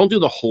parts. I don't do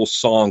the whole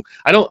song.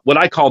 I don't what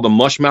I call the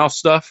mushmouth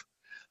stuff.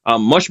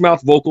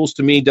 Mushmouth vocals,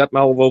 to me, death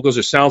metal vocals,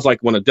 it sounds like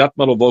when a death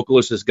metal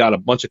vocalist has got a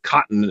bunch of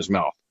cotton in his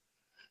mouth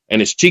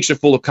and his cheeks are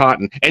full of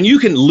cotton. And you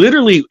can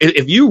literally,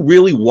 if you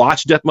really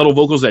watch death metal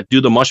vocals that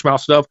do the mushmouth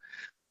stuff,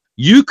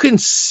 you can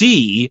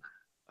see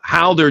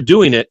how they're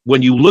doing it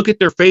when you look at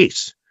their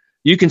face.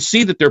 You can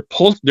see that they're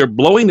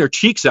blowing their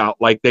cheeks out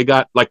like they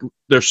got like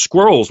they're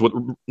squirrels with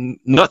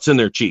nuts in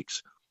their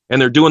cheeks, and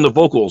they're doing the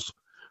vocals.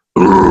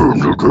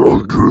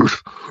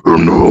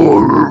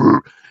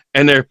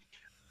 And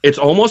it's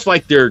almost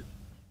like they're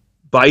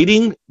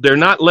biting. They're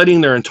not letting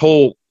their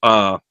entire.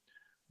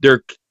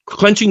 They're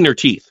clenching their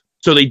teeth,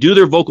 so they do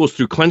their vocals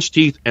through clenched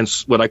teeth and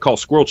what I call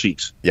squirrel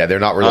cheeks. Yeah, they're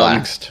not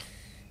relaxed.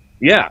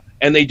 Yeah,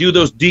 and they do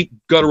those deep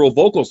guttural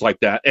vocals like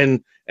that,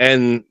 and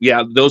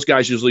yeah, those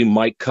guys usually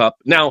mic cup.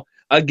 Now,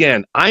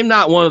 again, I'm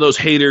not one of those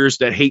haters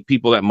that hate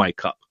people that mic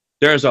cup.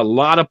 There's a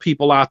lot of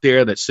people out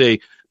there that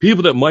say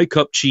people that mic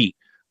cup cheat.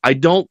 I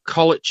don't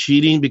call it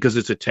cheating because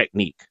it's a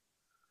technique.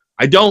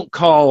 I don't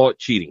call it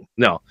cheating.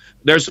 No,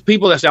 there's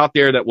people that's out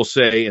there that will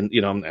say, and you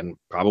know, and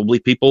probably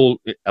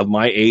people of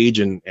my age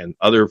and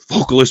other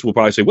vocalists will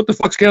probably say, "What the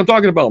fuck's Cam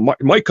talking about?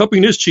 Mic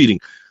cupping is cheating."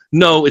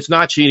 No, it's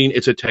not cheating.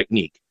 It's a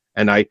technique,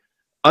 and I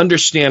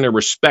understand and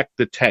respect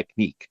the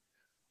technique.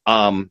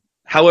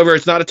 However,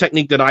 it's not a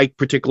technique that I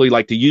particularly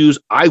like to use.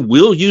 I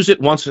will use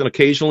it once and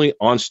occasionally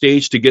on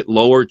stage to get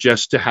lower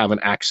just to have an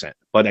accent,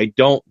 but I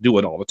don't do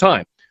it all the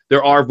time.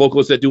 There are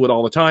vocalists that do it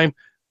all the time.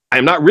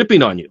 I'm not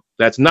ripping on you.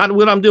 That's not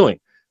what I'm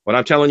doing. What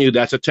I'm telling you,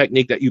 that's a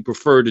technique that you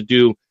prefer to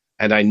do,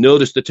 and I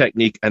noticed the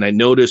technique, and I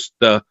noticed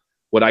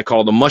what I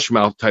call the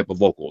mushmouth type of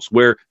vocals,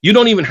 where you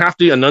don't even have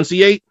to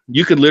enunciate.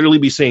 You could literally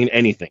be saying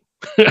anything.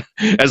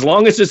 As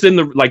long as it's in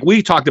the, like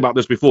we talked about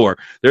this before,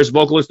 there's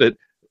vocalists that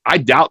I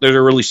doubt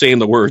they're really saying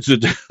the words,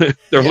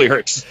 their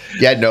lyrics.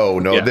 Yeah, no.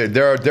 Yeah.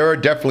 There are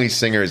definitely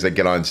singers that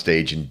get on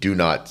stage and do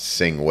not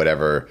sing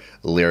whatever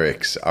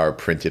lyrics are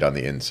printed on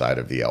the inside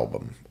of the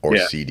album or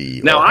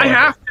CD. Now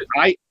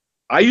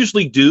I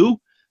usually do,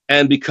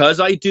 and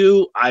because I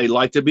do, I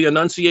like to be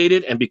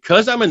enunciated, and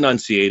because I'm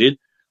enunciated,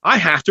 I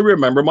have to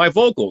remember my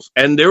vocals.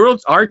 And there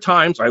are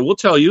times, I will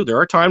tell you, there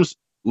are times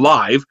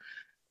live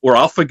where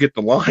I'll forget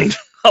the line.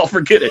 I'll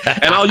forget it,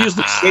 and I'll use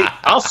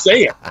I'll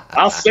say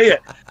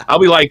it. I'll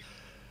be like,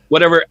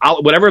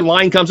 whatever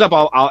line comes up,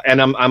 I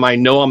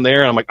know I'm there,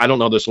 and I'm like, I don't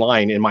know this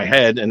line in my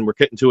head, and we're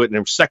getting to it, and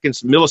in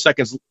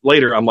milliseconds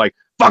later, I'm like,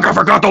 fuck, I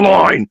forgot the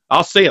line.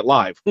 I'll say it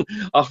live.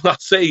 I'll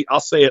say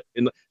it.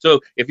 So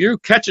if you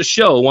catch a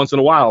show once in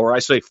a while where I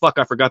say, fuck,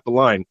 I forgot the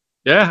line.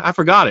 Yeah, I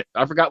forgot it.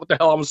 I forgot what the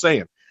hell I'm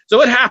saying.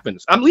 So it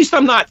happens. At least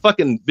I'm not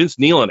fucking Vince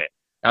Neil in it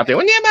out there.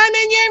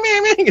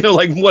 You know,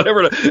 like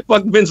whatever the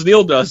fuck Vince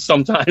Neil does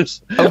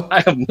sometimes.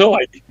 I have no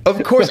idea.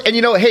 Of course. And,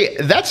 you know, hey,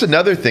 that's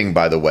another thing,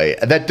 by the way,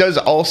 that does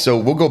also,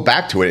 we'll go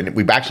back to it and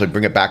we actually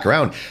bring it back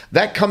around.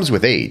 That comes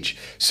with age.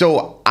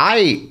 So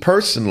I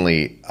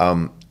personally,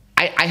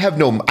 I have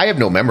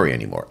no memory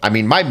anymore. I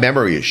mean, my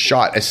memory is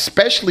shot,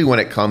 especially when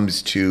it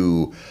comes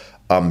to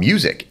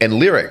music and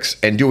lyrics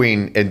and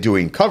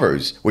doing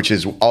covers, which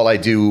is all I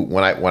do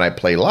when I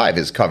play live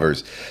is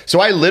covers. So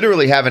I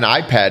literally have an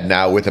iPad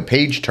now with a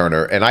page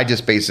turner, and I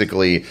just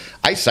basically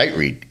I sight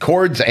read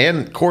chords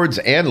and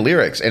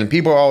lyrics. And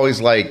people are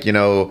always like, you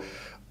know,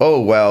 oh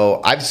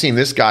well, I've seen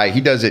this guy, he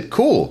does it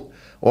cool.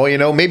 Well, you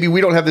know, maybe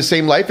we don't have the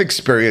same life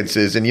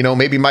experiences, and, you know,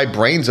 maybe my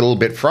brain's a little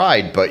bit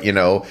fried, but, you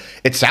know,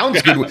 it sounds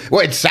good.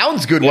 Well, it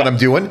sounds good what I'm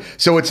doing.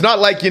 So it's not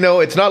like, you know,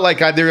 it's not like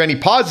there are any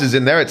pauses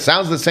in there. It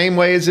sounds the same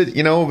way as it,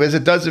 you know, as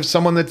it does if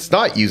someone that's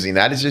not using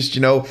that. It's just,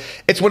 you know,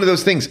 it's one of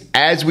those things.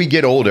 As we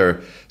get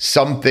older,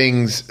 some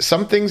things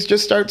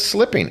just start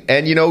slipping.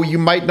 And, you know, you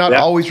might not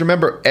always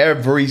remember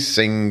every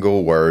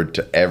single word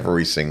to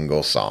every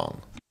single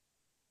song.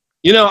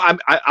 You know,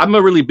 I'm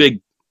a really big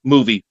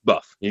movie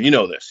buff. You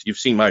know this. You've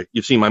seen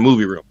my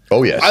movie room.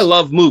 Oh yes. I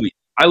love movies.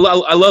 I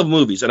love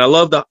movies, and I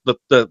love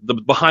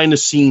the behind the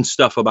scenes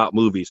stuff about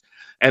movies.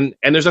 And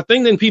there's a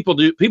thing that people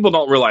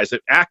don't realize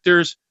that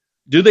actors,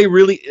 do they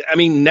really? I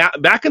mean, now,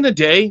 back in the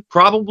day,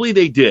 probably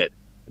they did.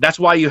 That's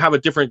why you have a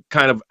different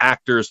kind of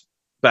actors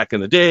back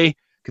in the day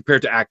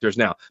compared to actors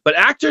now. But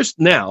actors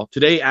now,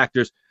 today,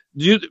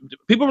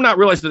 people are not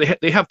realizing that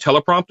they have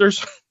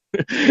teleprompters.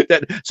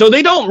 So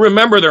they don't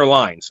remember their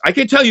lines. I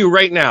can tell you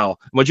right now,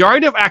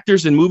 majority of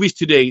actors in movies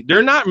today,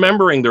 they're not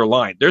remembering their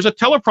line. There's a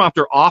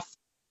teleprompter off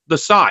the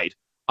side,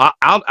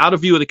 out of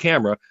view of the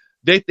camera.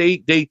 They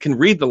can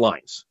read the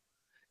lines.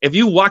 If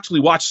you watch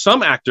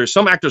some actors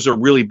are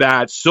really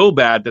bad, so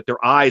bad that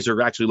their eyes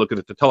are actually looking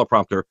at the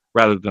teleprompter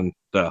rather than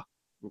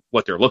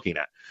what they're looking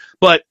at.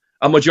 But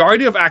a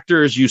majority of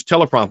actors use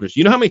teleprompters.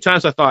 You know how many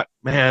times I thought,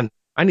 man,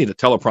 I need a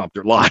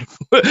teleprompter live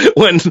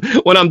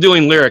when I'm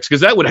doing lyrics,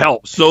 because that would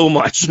help so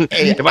much.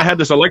 If I had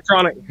this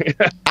electronic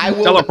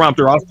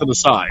teleprompter off to the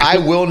side. I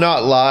will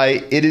not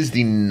lie. It is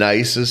the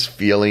nicest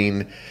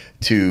feeling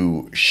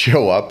to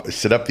show up,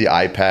 set up the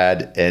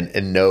iPad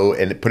and know,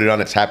 and put it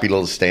on its happy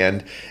little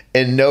stand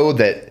and know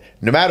that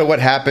no matter what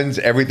happens,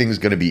 everything's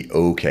going to be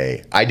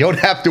okay. I don't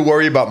have to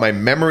worry about my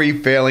memory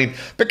failing,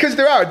 because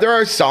there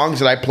are songs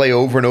that I play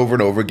over and over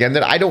and over again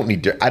that I don't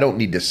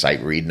need to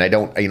sight read, and I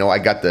don't, you know, I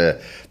got the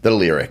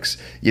lyrics,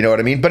 you know what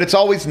I mean? But it's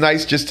always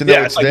nice just to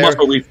know it's like there.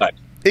 Muscle reflex.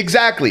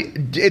 Exactly.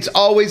 It's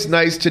always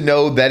nice to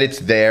know that it's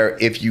there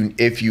if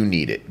you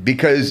need it,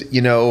 because,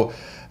 you know,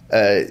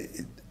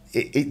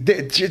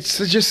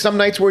 it's just some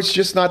nights where it's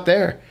just not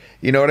there.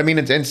 You know what I mean?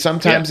 And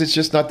sometimes it's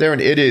just not there,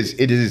 and it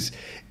is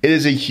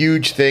a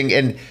huge thing.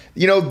 And,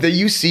 you know,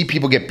 you see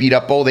people get beat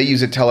up. Oh, they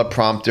use a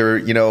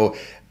teleprompter. You know,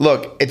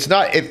 look, it's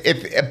not,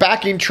 if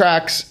backing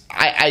tracks,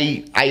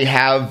 I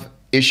have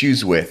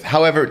issues with.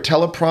 However,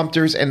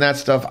 teleprompters and that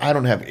stuff, I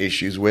don't have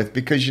issues with,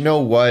 because you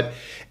know what?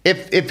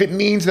 If it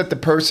means that the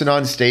person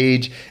on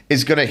stage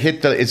is going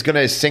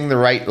to sing the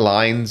right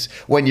lines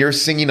when you're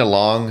singing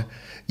along,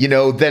 you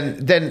know,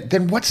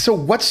 then what's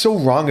so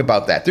wrong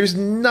about that? There's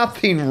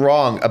nothing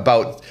wrong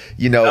about,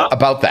 you know,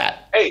 about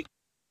that. Hey,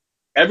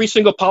 every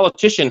single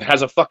politician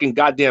has a fucking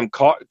goddamn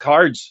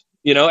cards.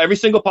 You know, every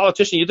single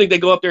politician, you think they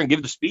go up there and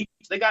give the speech?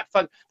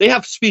 They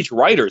have speech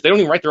writers. They don't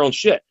even write their own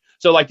shit.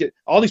 So like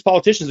all these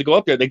politicians that go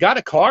up there, they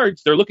got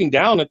cards. They're looking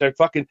down at their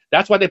fucking.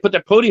 That's why they put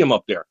that podium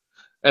up there,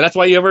 and that's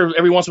why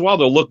every once in a while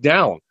they'll look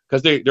down,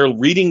 because they're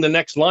reading the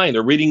next line.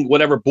 They're reading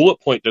whatever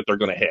bullet point that they're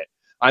going to hit.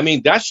 I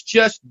mean, that's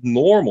just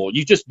normal.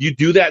 You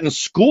do that in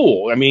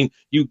school. I mean,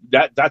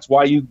 that's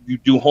why you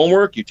do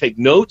homework. You take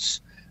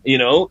notes. You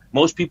know,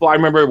 most people, I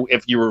remember,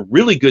 if you were a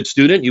really good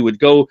student, you would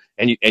go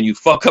and you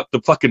fuck up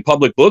the fucking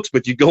public books,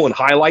 but you go and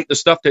highlight the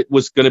stuff that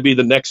was going to be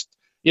the next,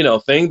 you know,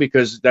 thing,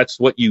 because that's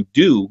what you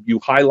do. You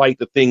highlight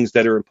the things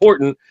that are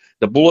important,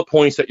 the bullet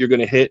points that you're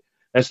going to hit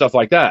and stuff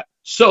like that.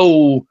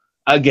 So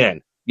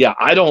again, yeah,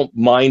 I don't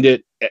mind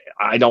it.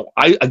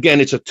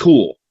 Again, it's a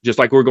tool. Just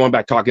like we're going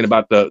back talking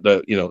about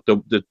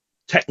the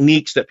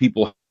techniques that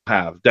people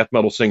have, death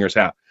metal singers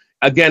have.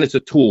 Again, it's a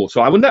tool.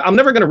 So I'm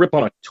never going to rip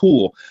on a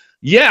tool.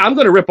 Yeah, I'm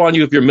going to rip on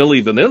you if you're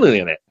Milli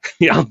Vanilli in it.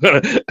 Yeah, I'm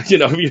going to, you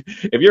know,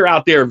 if you're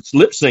out there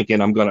lip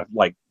syncing, I'm going to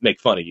like make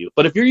fun of you.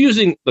 But if you're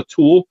using the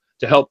tool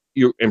to help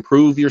you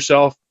improve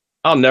yourself,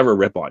 I'll never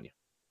rip on you.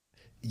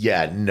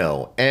 Yeah,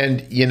 no.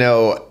 And, you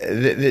know,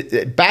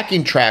 the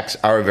backing tracks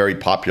are a very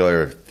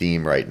popular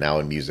theme right now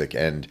in music.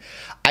 And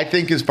I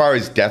think as far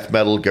as death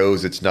metal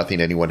goes, it's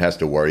nothing anyone has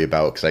to worry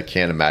about because I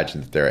can't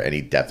imagine that there are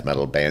any death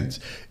metal bands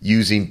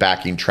using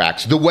backing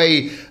tracks the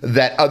way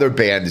that other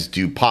bands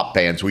do, pop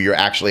bands, where you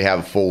actually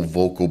have full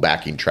vocal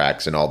backing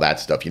tracks and all that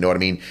stuff. You know what I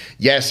mean?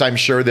 Yes, I'm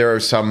sure there are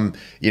some,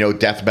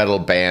 death metal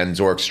bands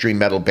or extreme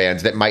metal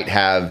bands that might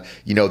have,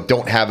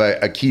 don't have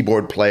a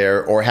keyboard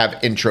player or have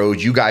intros.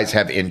 You guys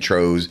have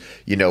intros,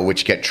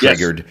 which get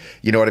triggered. Yes.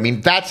 You know what I mean?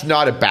 That's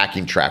not a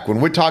backing track.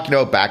 When we're talking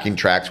about backing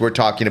tracks, we're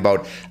talking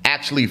about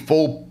actually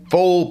full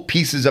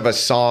pieces of a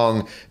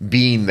song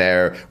being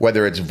there,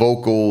 whether it's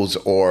vocals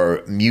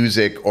or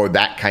music or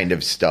that kind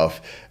of stuff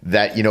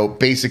that,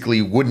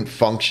 basically wouldn't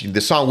function.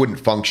 The song wouldn't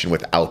function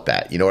without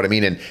that. You know what I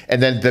mean?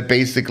 And then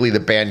basically the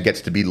band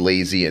gets to be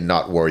lazy and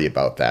not worry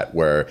about that,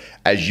 where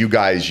as you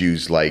guys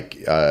use like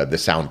the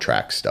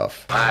soundtrack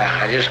stuff.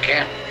 I just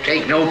can't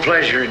take no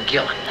pleasure in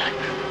killing.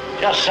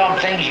 Just some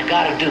things you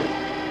gotta do.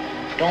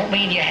 Don't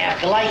mean you have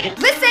to like it.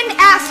 Listen,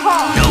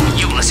 asshole! No,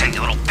 you listen, you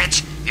little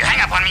bitch. You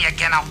hang up on me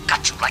again, I'll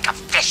gut you like a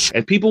fish.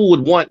 And people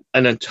would want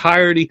an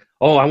entirety.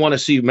 Oh, I want to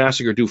see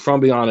Massacre do From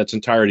Beyond its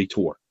entirety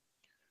tour.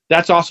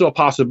 That's also a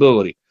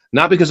possibility.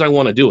 Not because I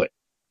want to do it,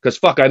 because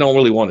I don't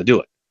really want to do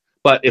it.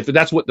 But if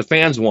that's what the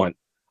fans want,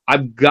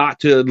 I've got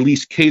to at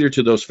least cater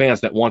to those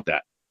fans that want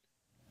that.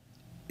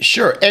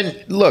 Sure.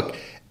 And look,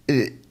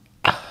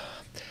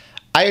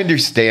 I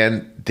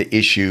understand the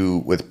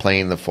issue with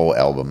playing the full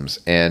albums,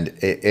 and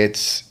it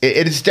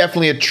is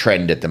definitely a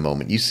trend at the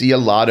moment. You see a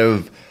lot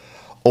of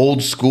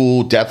old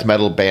school death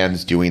metal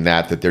bands doing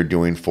that they're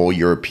doing full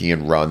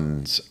European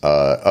runs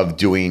of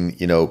doing,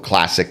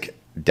 classic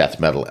death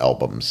metal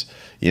albums,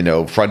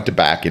 front to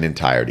back in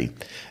entirety.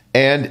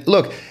 And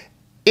look,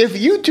 if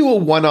you do a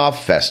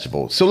one-off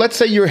festival, so let's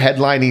say you're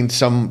headlining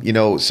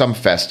some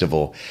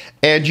festival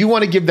and you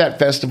want to give that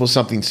festival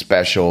something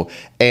special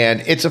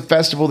and it's a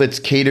festival that's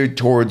catered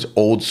towards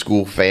old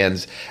school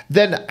fans,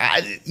 then,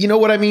 you know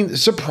what I mean?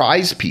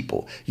 Surprise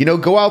people,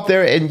 go out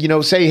there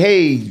and, say,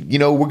 hey,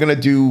 we're going to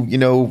do,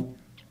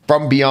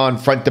 From Beyond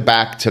front to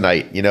back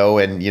tonight,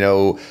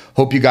 and,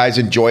 hope you guys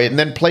enjoy it, and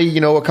then play,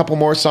 a couple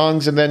more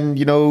songs and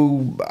then,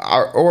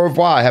 au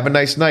revoir, have a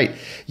nice night,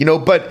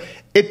 but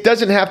it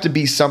doesn't have to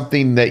be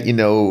something that,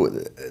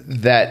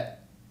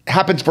 that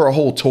happens for a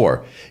whole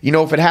tour.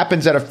 If it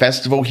happens at a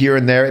festival here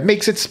and there, it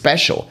makes it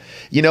special,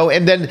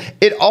 and then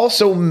it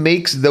also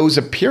makes those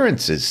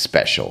appearances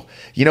special.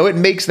 It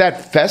makes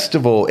that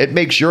festival, it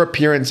makes your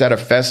appearance at a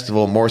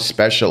festival more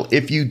special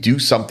if you do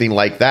something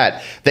like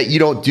that you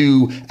don't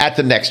do at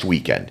the next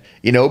weekend,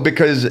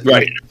 because,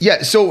 right.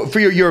 Yeah. So for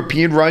your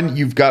European run,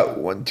 you've got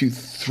 4.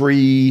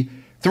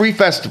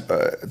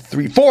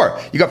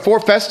 You got 4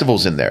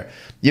 festivals in there.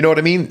 You know what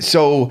I mean?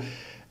 So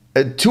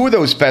 2 of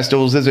those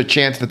festivals, there's a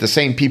chance that the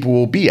same people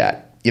will be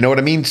at. You know what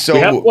I mean? So we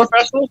have 4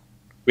 festivals?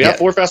 We have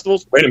 4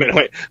 festivals? Wait a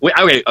minute.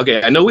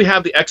 Okay. I know we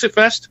have the Exit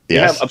Fest. Yes. We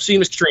have Obscene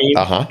Extreme.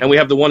 And we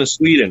have the one in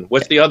Sweden.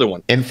 What's the other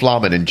one?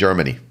 Inflamen in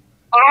Germany.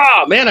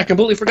 Ah, man, I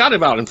completely forgot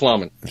about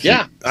Inflamen.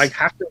 Yeah, I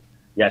have to.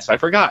 Yes, I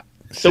forgot.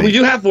 So we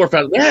do have 4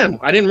 festivals. Man,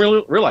 I didn't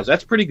really realize.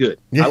 That's pretty good.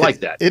 I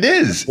like that. It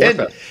is.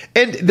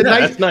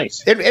 That's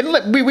nice.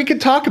 And we could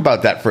talk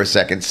about that for a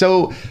second.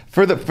 So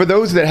for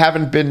those that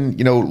haven't been,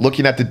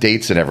 looking at the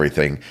dates and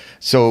everything.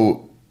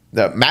 So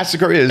the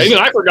Massacre is. Even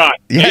I forgot.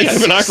 Yes.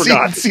 Even I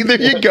forgot. See,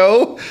 there you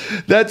go.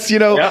 That's,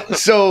 Yeah.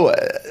 So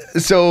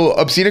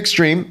Obscene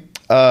Extreme,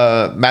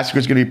 Massacre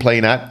is going to be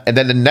playing at. And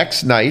then the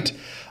next night,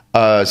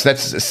 so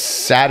that's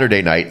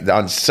Saturday night.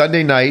 On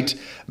Sunday night,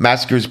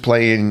 Massacre's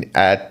playing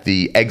at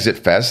the Exit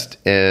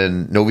Fest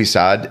in Novi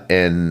Sad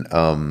in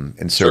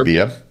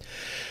Serbia.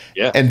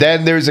 Yeah. And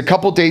then there's a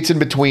couple dates in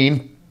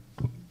between.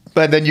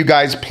 And then you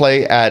guys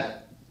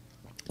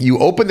you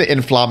open the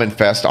Inflamen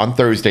Fest on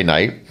Thursday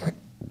night.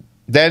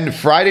 Then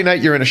Friday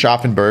night, you're in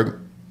Aschaffenburg.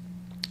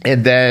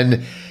 And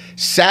then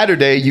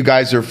Saturday, you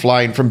guys are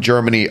flying from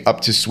Germany up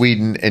to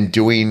Sweden and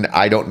doing,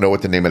 I don't know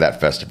what the name of that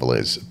festival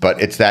is,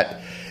 but it's that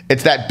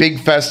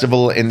big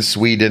festival in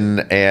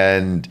Sweden,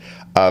 and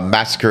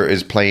Massacre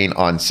is playing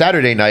on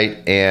Saturday night,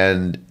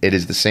 and it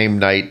is the same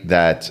night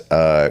that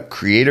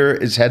Creator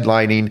is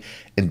headlining,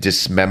 and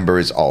Dismember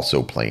is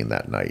also playing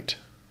that night.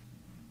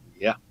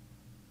 Yeah,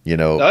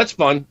 no, that's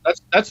fun.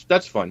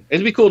 That's fun.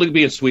 It'd be cool to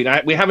be in Sweden.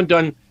 I haven't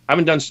been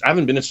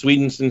in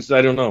Sweden since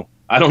I don't know.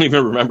 I don't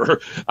even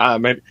remember.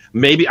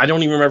 Maybe I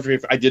don't even remember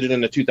if I did it in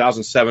the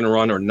 2007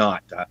 run or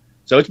not.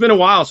 So it's been a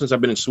while since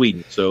I've been in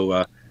Sweden.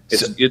 So.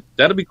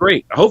 That'll be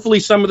great. Hopefully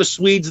some of the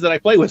Swedes that I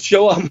play with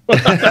show up.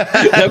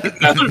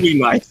 That would be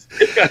nice.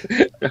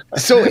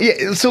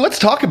 So let's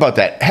talk about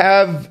that.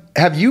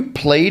 Have you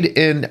played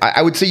in,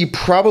 I would say you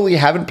probably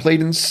haven't played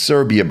in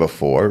Serbia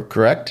before,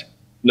 correct?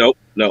 Nope,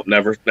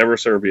 never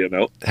Serbia,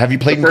 nope. Have you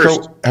played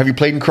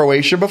in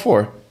Croatia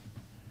before?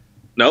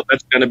 Nope,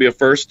 that's going to be a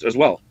first as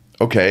well.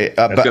 Okay.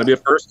 That's going to be a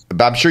first.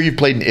 But I'm sure you've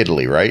played in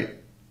Italy, right?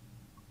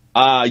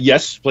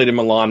 Yes, played in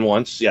Milan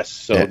once. Yes.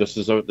 So yeah.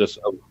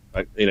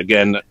 And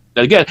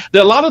again,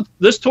 a lot of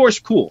this tour is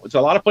cool. It's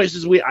a lot of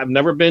places I've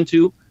never been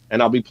to,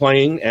 and I'll be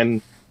playing.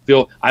 And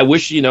I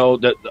wish,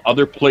 that the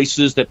other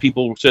places that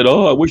people said,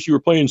 oh, I wish you were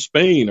playing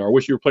Spain, or I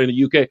wish you were playing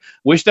the UK.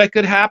 Wish that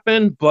could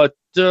happen, but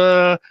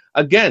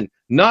again,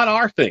 not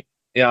our thing.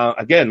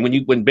 Again,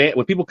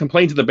 when people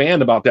complain to the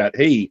band about that,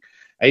 hey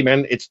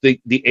man, it's the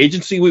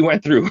agency we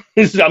went through.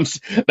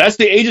 That's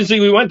the agency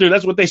we went through.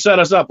 That's what they set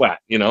us up at,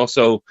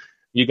 So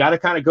you got to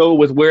kind of go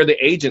with where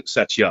the agent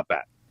sets you up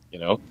at.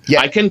 Yeah.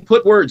 I can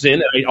put words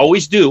in. I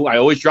always do. I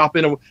always drop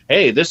in.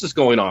 Hey, this is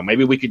going on.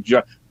 Maybe we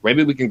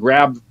can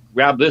grab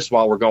this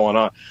while we're going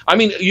on. I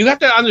mean, you have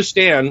to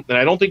understand, and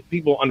I don't think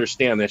people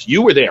understand this.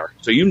 You were there,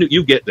 so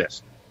you get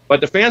this.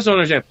 But the fans don't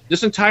understand.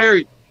 This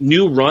entire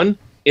new run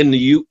in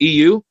the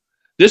EU,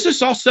 this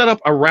is all set up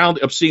around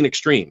Obscene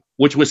Extreme,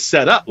 which was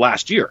set up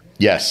last year.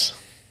 Yes.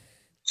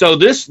 So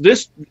this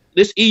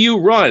EU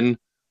run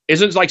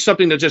isn't like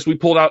something that just we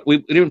pulled out. We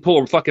didn't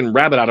pull a fucking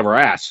rabbit out of our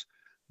ass.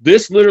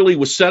 This literally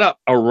was set up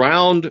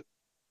around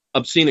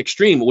Obscene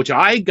Extreme, which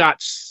I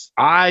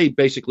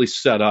basically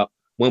set up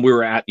when we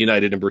were at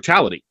United in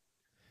Brutality.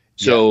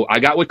 So I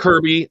got with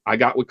Kirby.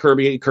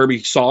 Kirby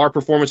saw our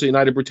performance at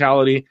United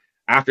Brutality.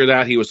 After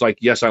that, he was like,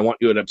 yes, I want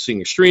you at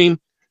Obscene Extreme.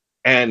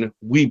 And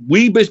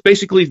we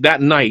basically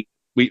that night,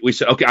 we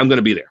said, okay, I'm going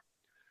to be there.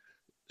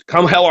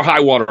 Come hell or high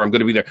water, I'm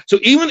going to be there. So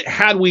even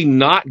had we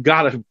not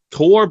got a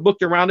tour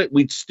booked around it,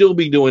 we'd still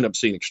be doing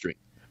Obscene Extreme.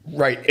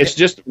 Right. It's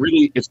just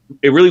really,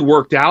 it really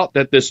worked out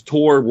that this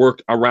tour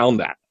worked around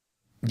that.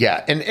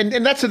 Yeah,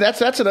 and that's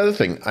another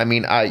thing. I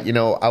mean,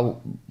 I'll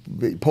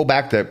pull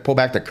back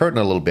the curtain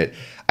a little bit.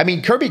 I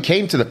mean, Kirby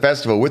came to the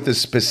festival with the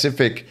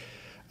specific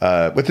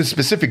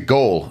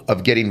goal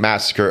of getting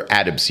Massacre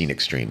at Obscene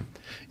Extreme.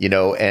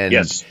 And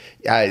yes.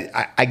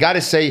 I got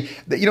to say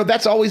that,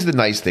 that's always the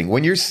nice thing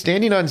when you're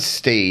standing on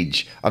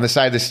stage, on the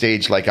side of the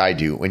stage like I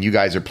do, when you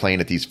guys are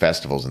playing at these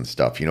festivals and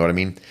stuff, you know what I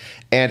mean?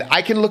 And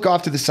I can look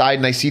off to the side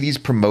and I see these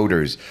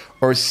promoters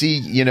or see,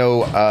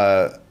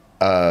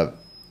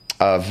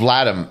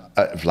 Vladimir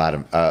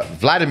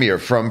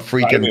from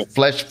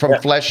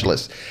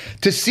Fleshless.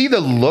 To see the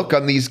look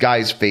on these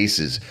guys'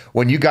 faces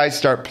when you guys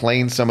start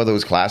playing some of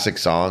those classic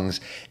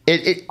songs,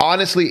 it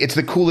honestly, it's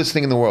the coolest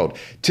thing in the world.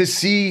 To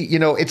see,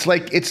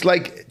 it's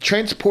like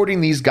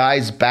transporting these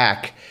guys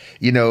back,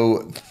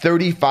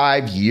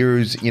 35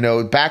 years,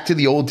 back to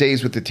the old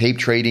days with the tape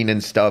trading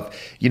and stuff,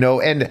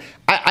 and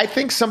I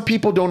think some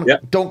people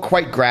don't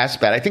quite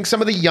grasp that. I think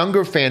some of the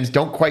younger fans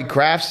don't quite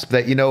grasp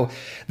that,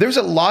 there's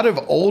a lot of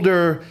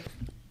older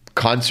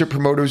concert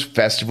promoters,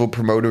 festival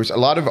promoters, a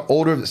lot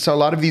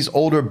of these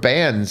older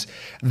bands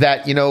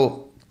that,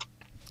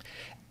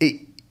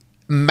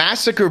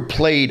 Massacre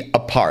played a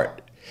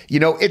part.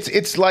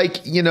 It's like,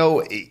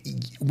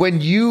 when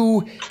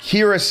you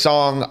hear a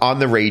song on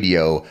the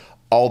radio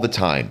all the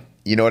time,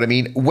 you know what I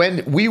mean?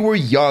 When we were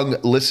young,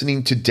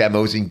 listening to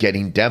demos and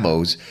getting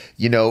demos,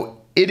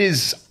 it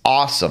is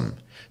awesome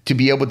to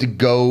be able to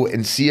go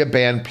and see a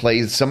band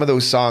play some of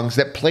those songs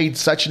that played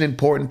such an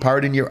important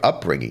part in your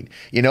upbringing,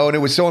 and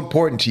it was so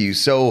important to you.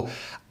 So,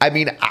 I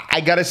mean,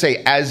 I got to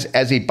say, as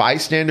a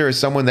bystander, as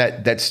someone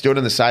that stood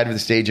on the side of the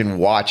stage and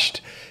watched,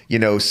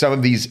 some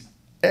of these,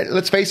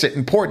 let's face it,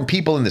 important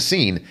people in the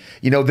scene,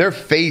 their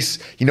face,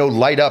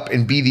 light up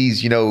and be these,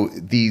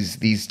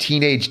 these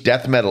teenage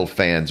death metal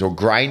fans or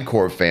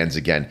grindcore fans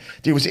again.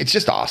 Dude, it's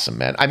just awesome,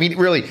 man. I mean,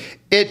 really,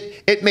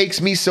 it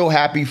makes me so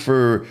happy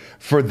for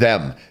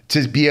them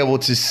to be able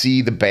to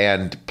see the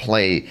band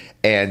play,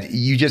 and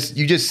you just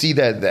see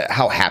that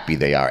how happy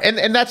they are,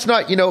 and that's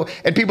not,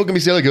 and people can be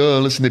saying like, oh,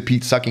 listen to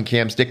Pete sucking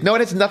Cam's dick. No, it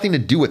has nothing to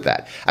do with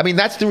that. I mean,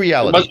 that's the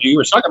reality. You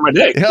were sucking my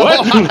dick.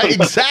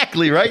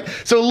 Exactly, right?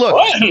 So look,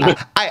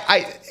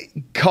 I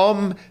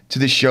come to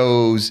the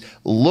shows,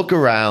 look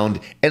around,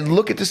 and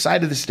look at the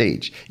side of the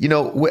stage. A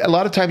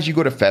lot of times you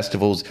go to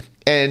festivals,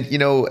 and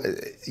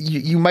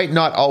you might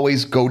not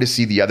always go to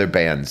see the other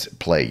bands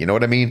play. You know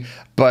what I mean?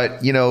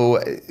 But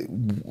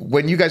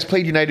when you guys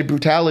played United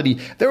Brutality,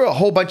 there were a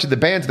whole bunch of the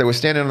bands that were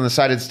standing on the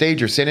side of the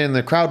stage or standing in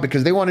the crowd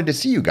because they wanted to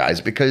see you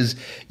guys, because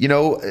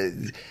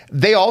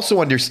they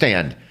also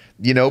understand,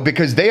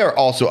 because they are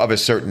also of a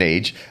certain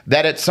age,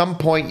 that at some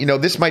point,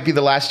 this might be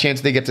the last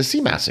chance they get to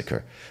see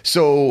Massacre.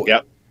 So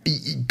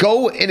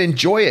go and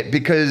enjoy it,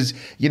 because,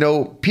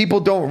 people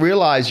don't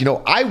realize,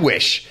 I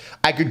wish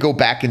I could go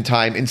back in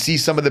time and see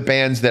some of the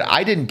bands that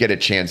I didn't get a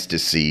chance to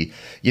see,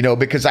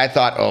 because I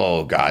thought,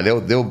 oh God,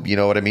 they'll, you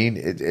know what I mean?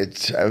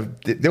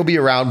 They'll be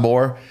around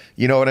more,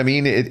 you know what I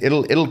mean?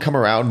 It'll come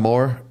around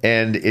more,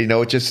 and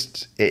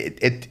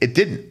it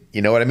didn't,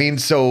 you know what I mean?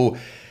 So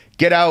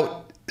get out,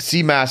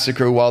 see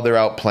Massacre while they're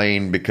out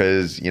playing,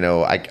 because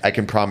I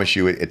can promise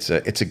you it's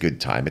a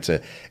good time. It's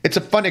a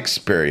fun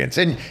experience.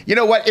 And you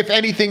know what? If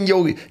anything,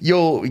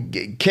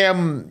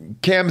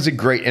 Cam's a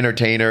great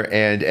entertainer,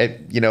 and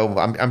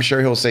I'm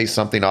sure he'll say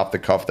something off the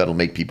cuff that'll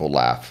make people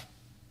laugh.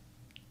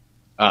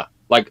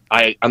 Like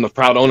I'm the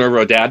proud owner of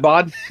a dad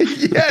bod.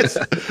 Yes,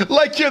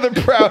 like you're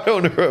the proud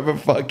owner of a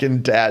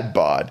fucking dad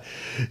bod.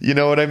 You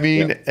know what I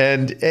mean? Yeah.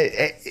 And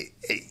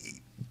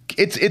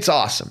it's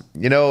awesome,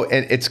 and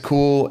it's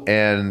cool,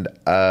 and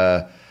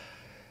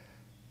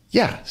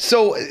Yeah.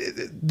 So,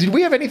 did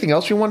we have anything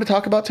else we want to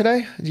talk about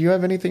today? Do you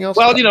have anything else?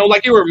 Well,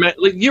 like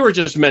you were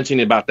just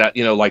mentioning about that,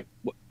 like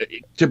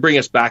to bring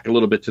us back a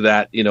little bit to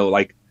that,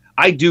 like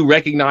I do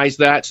recognize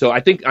that. So I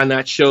think on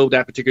that show,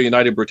 that particular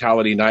United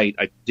Brutality night,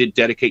 I did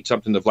dedicate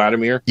something to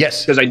Vladimir.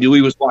 Yes. Because I knew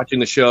he was watching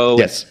the show.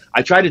 Yes.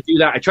 I try to do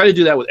that. I try to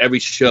do that with every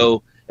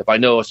show. If I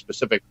know a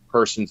specific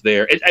person's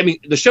there,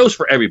 the show's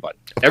for everybody.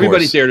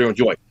 Everybody's there to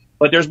enjoy.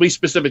 But there's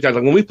specific times.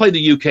 Like when we played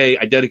the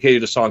UK, I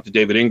dedicated a song to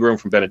David Ingram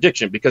from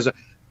Benediction because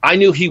I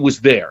knew he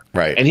was there.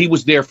 Right. And he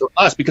was there for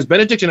us because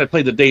Benediction had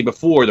played the day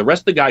before. The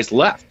rest of the guys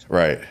left.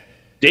 Right.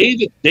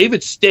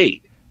 David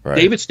stayed. Right.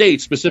 David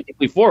stayed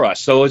specifically for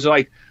us. So it's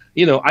like,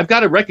 I've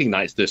got to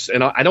recognize this.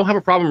 And I don't have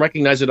a problem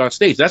recognizing it on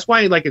stage. That's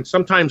why, and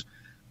sometimes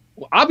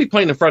I'll be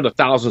playing in front of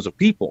thousands of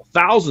people.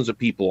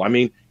 I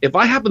mean, if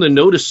I happen to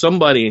notice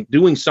somebody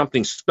doing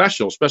something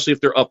special, especially if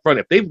they're up front,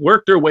 if they've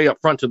worked their way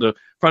up front to the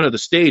front of the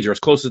stage or as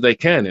close as they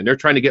can, and they're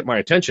trying to get my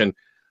attention,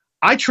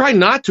 I try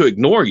not to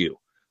ignore you.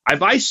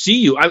 If I see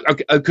you,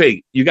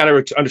 okay, you got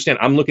to understand,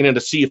 I'm looking at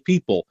a sea of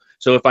people.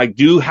 So if I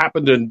do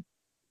happen to,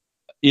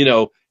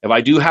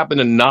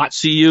 not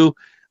see you,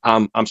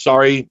 I'm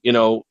sorry,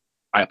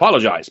 I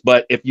apologize.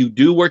 But if you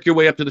do work your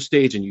way up to the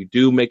stage and you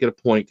do make it a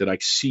point that I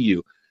see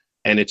you,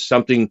 and it's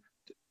something,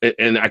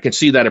 and I can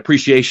see that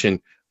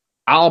appreciation,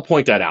 I'll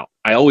point that out.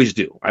 I always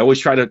do. I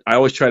always try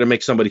to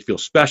make somebody feel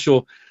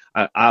special.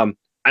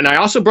 And I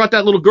also brought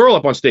that little girl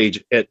up on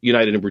stage at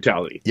United in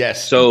Brutality.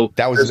 Yes. So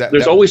that was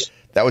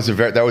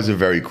a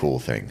very cool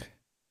thing.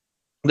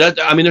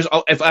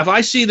 If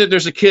I see that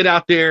there's a kid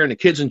out there and the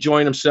kid's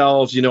enjoying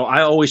themselves,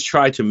 I always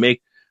try to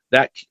make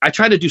that. I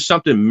try to do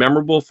something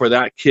memorable for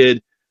that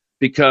kid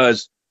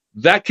because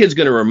that kid's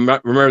going to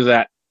remember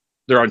that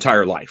their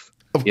entire life.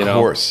 Of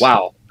course.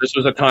 Wow, this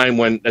was a time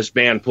when this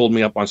band pulled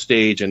me up on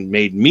stage and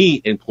made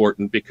me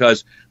important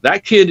because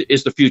that kid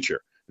is the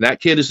future. That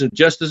kid is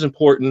just as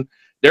important.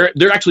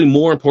 They're actually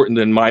more important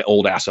than my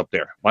old ass up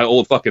there, my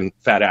old fucking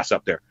fat ass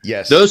up there.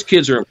 Yes. Those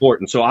kids are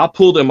important. So I'll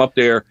pull them up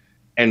there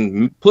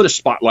and put a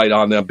spotlight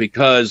on them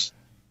because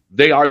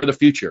they are the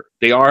future.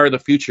 They are the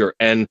future.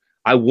 And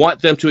I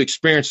want them to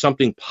experience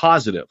something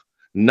positive,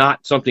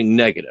 not something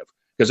negative.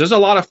 Because there's a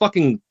lot of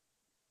fucking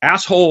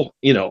asshole,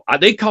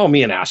 they call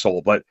me an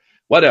asshole, but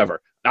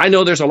whatever. I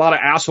know there's a lot of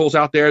assholes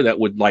out there that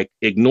would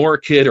ignore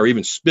a kid or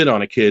even spit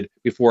on a kid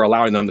before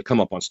allowing them to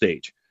come up on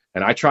stage.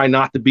 And I try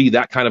not to be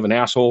that kind of an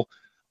asshole.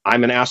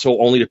 I'm an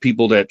asshole only to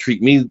people that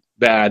treat me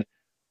bad.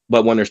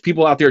 But when there's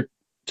people out there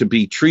to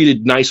be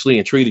treated nicely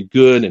and treated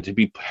good and to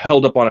be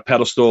held up on a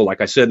pedestal, like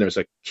I said, there's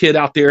a kid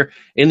out there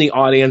in the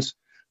audience,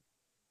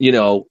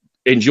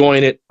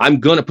 enjoying it. I'm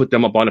going to put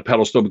them up on a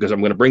pedestal because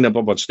I'm going to bring them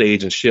up on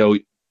stage and show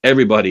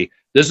everybody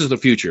this is the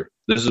future.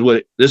 These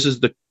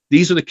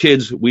are the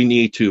kids we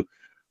need to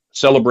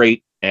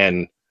celebrate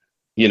and,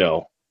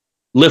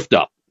 lift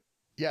up.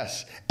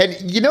 Yes. And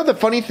the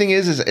funny thing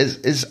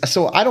is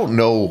so I don't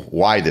know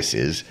why this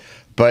is,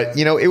 but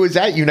it was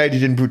at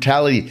United in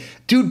Brutality.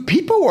 Dude,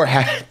 people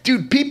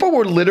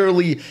were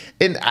literally,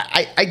 and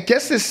I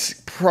guess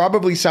this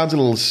will sound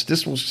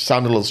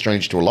a little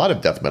strange to a lot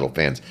of death metal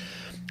fans,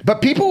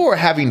 but people were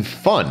having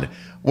fun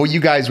while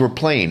you guys were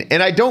playing.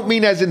 And I don't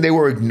mean as in they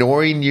were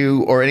ignoring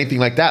you or anything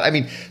like that. I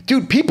mean,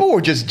 dude, people were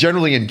just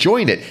generally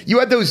enjoying it. You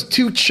had those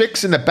two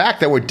chicks in the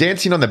back that were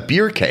dancing on the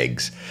beer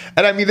kegs.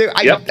 And I mean,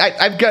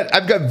 I've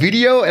got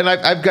video and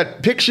I've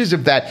got pictures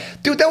of that.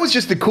 Dude, that was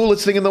just the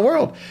coolest thing in the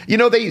world.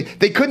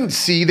 They couldn't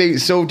see.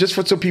 So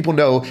people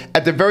know,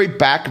 at the very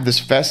back of this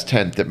fest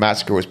tent that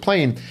Massacre was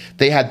playing,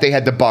 they had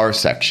the bar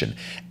section.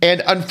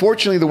 And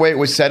unfortunately, the way it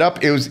was set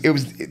up, it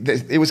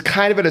was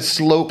kind of at a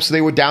slope, so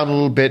they were down a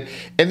little bit.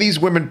 And these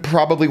women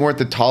probably weren't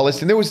the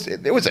tallest, and there was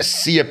a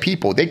sea of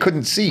people they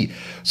couldn't see.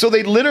 So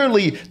they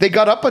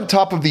got up on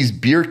top of these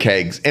beer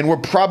kegs and were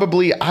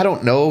probably, I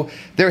don't know,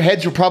 their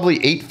heads were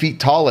probably 8 feet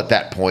tall at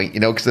that point,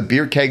 because the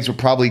beer kegs were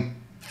probably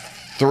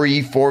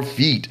 3-4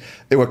 feet.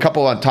 There were a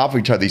couple on top of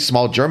each other, these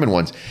small German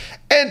ones.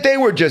 And they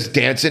were just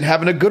dancing,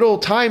 having a good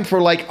old time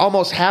for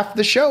almost half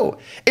the show.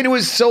 And it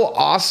was so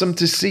awesome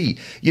to see.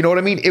 You know what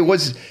I mean?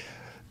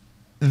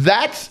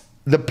 That's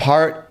the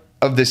part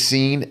of the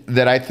scene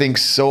that I think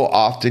so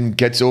often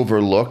gets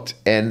overlooked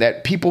and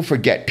that people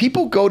forget.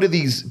 People go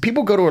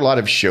to a lot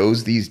of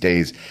shows these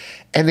days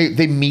and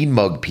they mean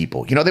mug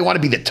people. They want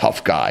to be the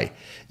tough guy,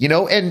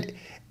 and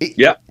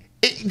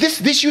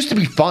this used to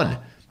be fun.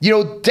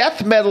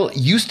 Death metal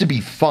used to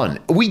be fun.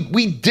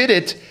 We did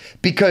it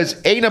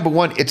because number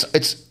one,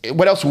 it's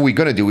what else were we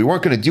going to do? We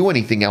weren't going to do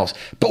anything else,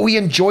 but we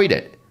enjoyed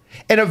it.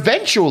 And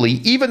eventually,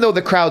 even though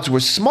the crowds were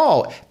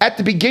small, at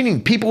the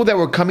beginning, people that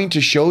were coming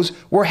to shows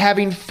were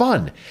having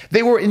fun.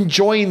 They were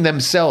enjoying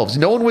themselves.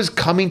 No one was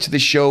coming to the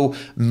show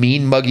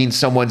mean mugging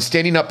someone,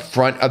 standing up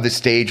front of the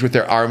stage with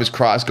their arms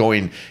crossed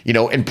going,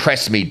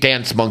 impress me,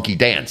 dance monkey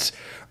dance,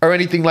 or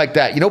anything like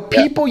that.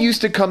 People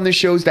used to come to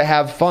shows to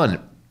have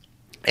fun.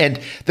 And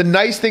the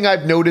nice thing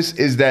I've noticed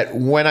is that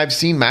when I've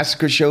seen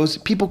Massacre shows,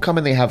 people come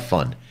and they have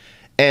fun.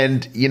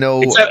 And, you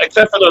know,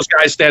 except for those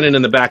guys standing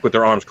in the back with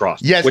their arms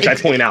crossed, yes, which I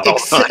point out all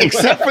the time.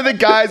 Except for the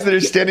guys that are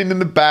standing in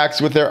the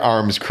backs with their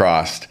arms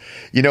crossed.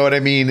 You know what I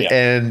mean? Yeah.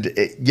 And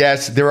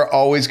yes, there are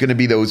always going to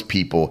be those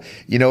people.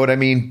 You know what I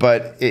mean?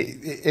 But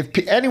if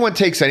anyone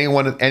takes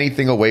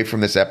anything away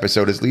from this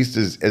episode, at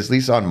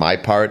least on my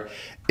part,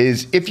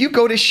 is if you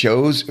go to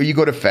shows or you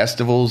go to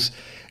festivals,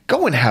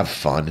 go and have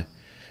fun.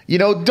 You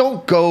know,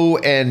 don't go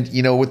and,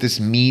 you know, with this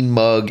mean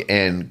mug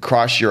and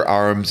cross your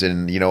arms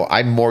and, you know,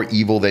 I'm more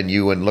evil than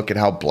you and look at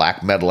how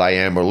black metal I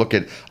am, or look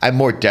at I'm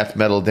more death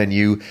metal than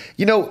you.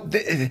 You know,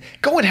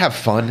 go and have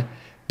fun.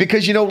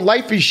 Because, you know,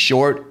 life is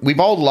short. We've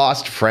all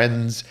lost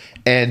friends,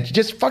 and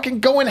just fucking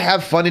go and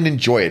have fun and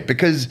enjoy it.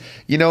 Because,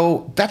 you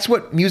know, that's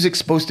what music's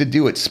supposed to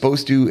do. It's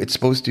supposed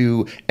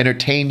to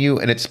entertain you,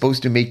 and it's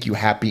supposed to make you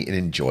happy and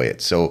enjoy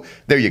it. So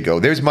there you go.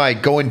 There's my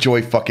go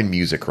enjoy fucking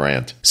music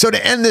rant. So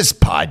to end this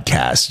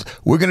podcast,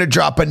 we're going to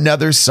drop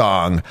another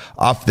song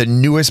off the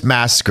newest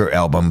Massacre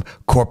album,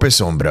 Corpus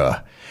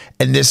Umbra.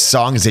 And this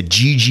song is a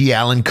GG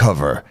Allen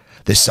cover.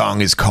 The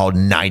song is called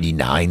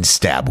 99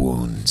 Stab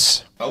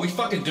Wounds. Are we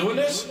fucking doing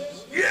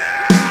this?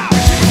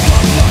 Yeah!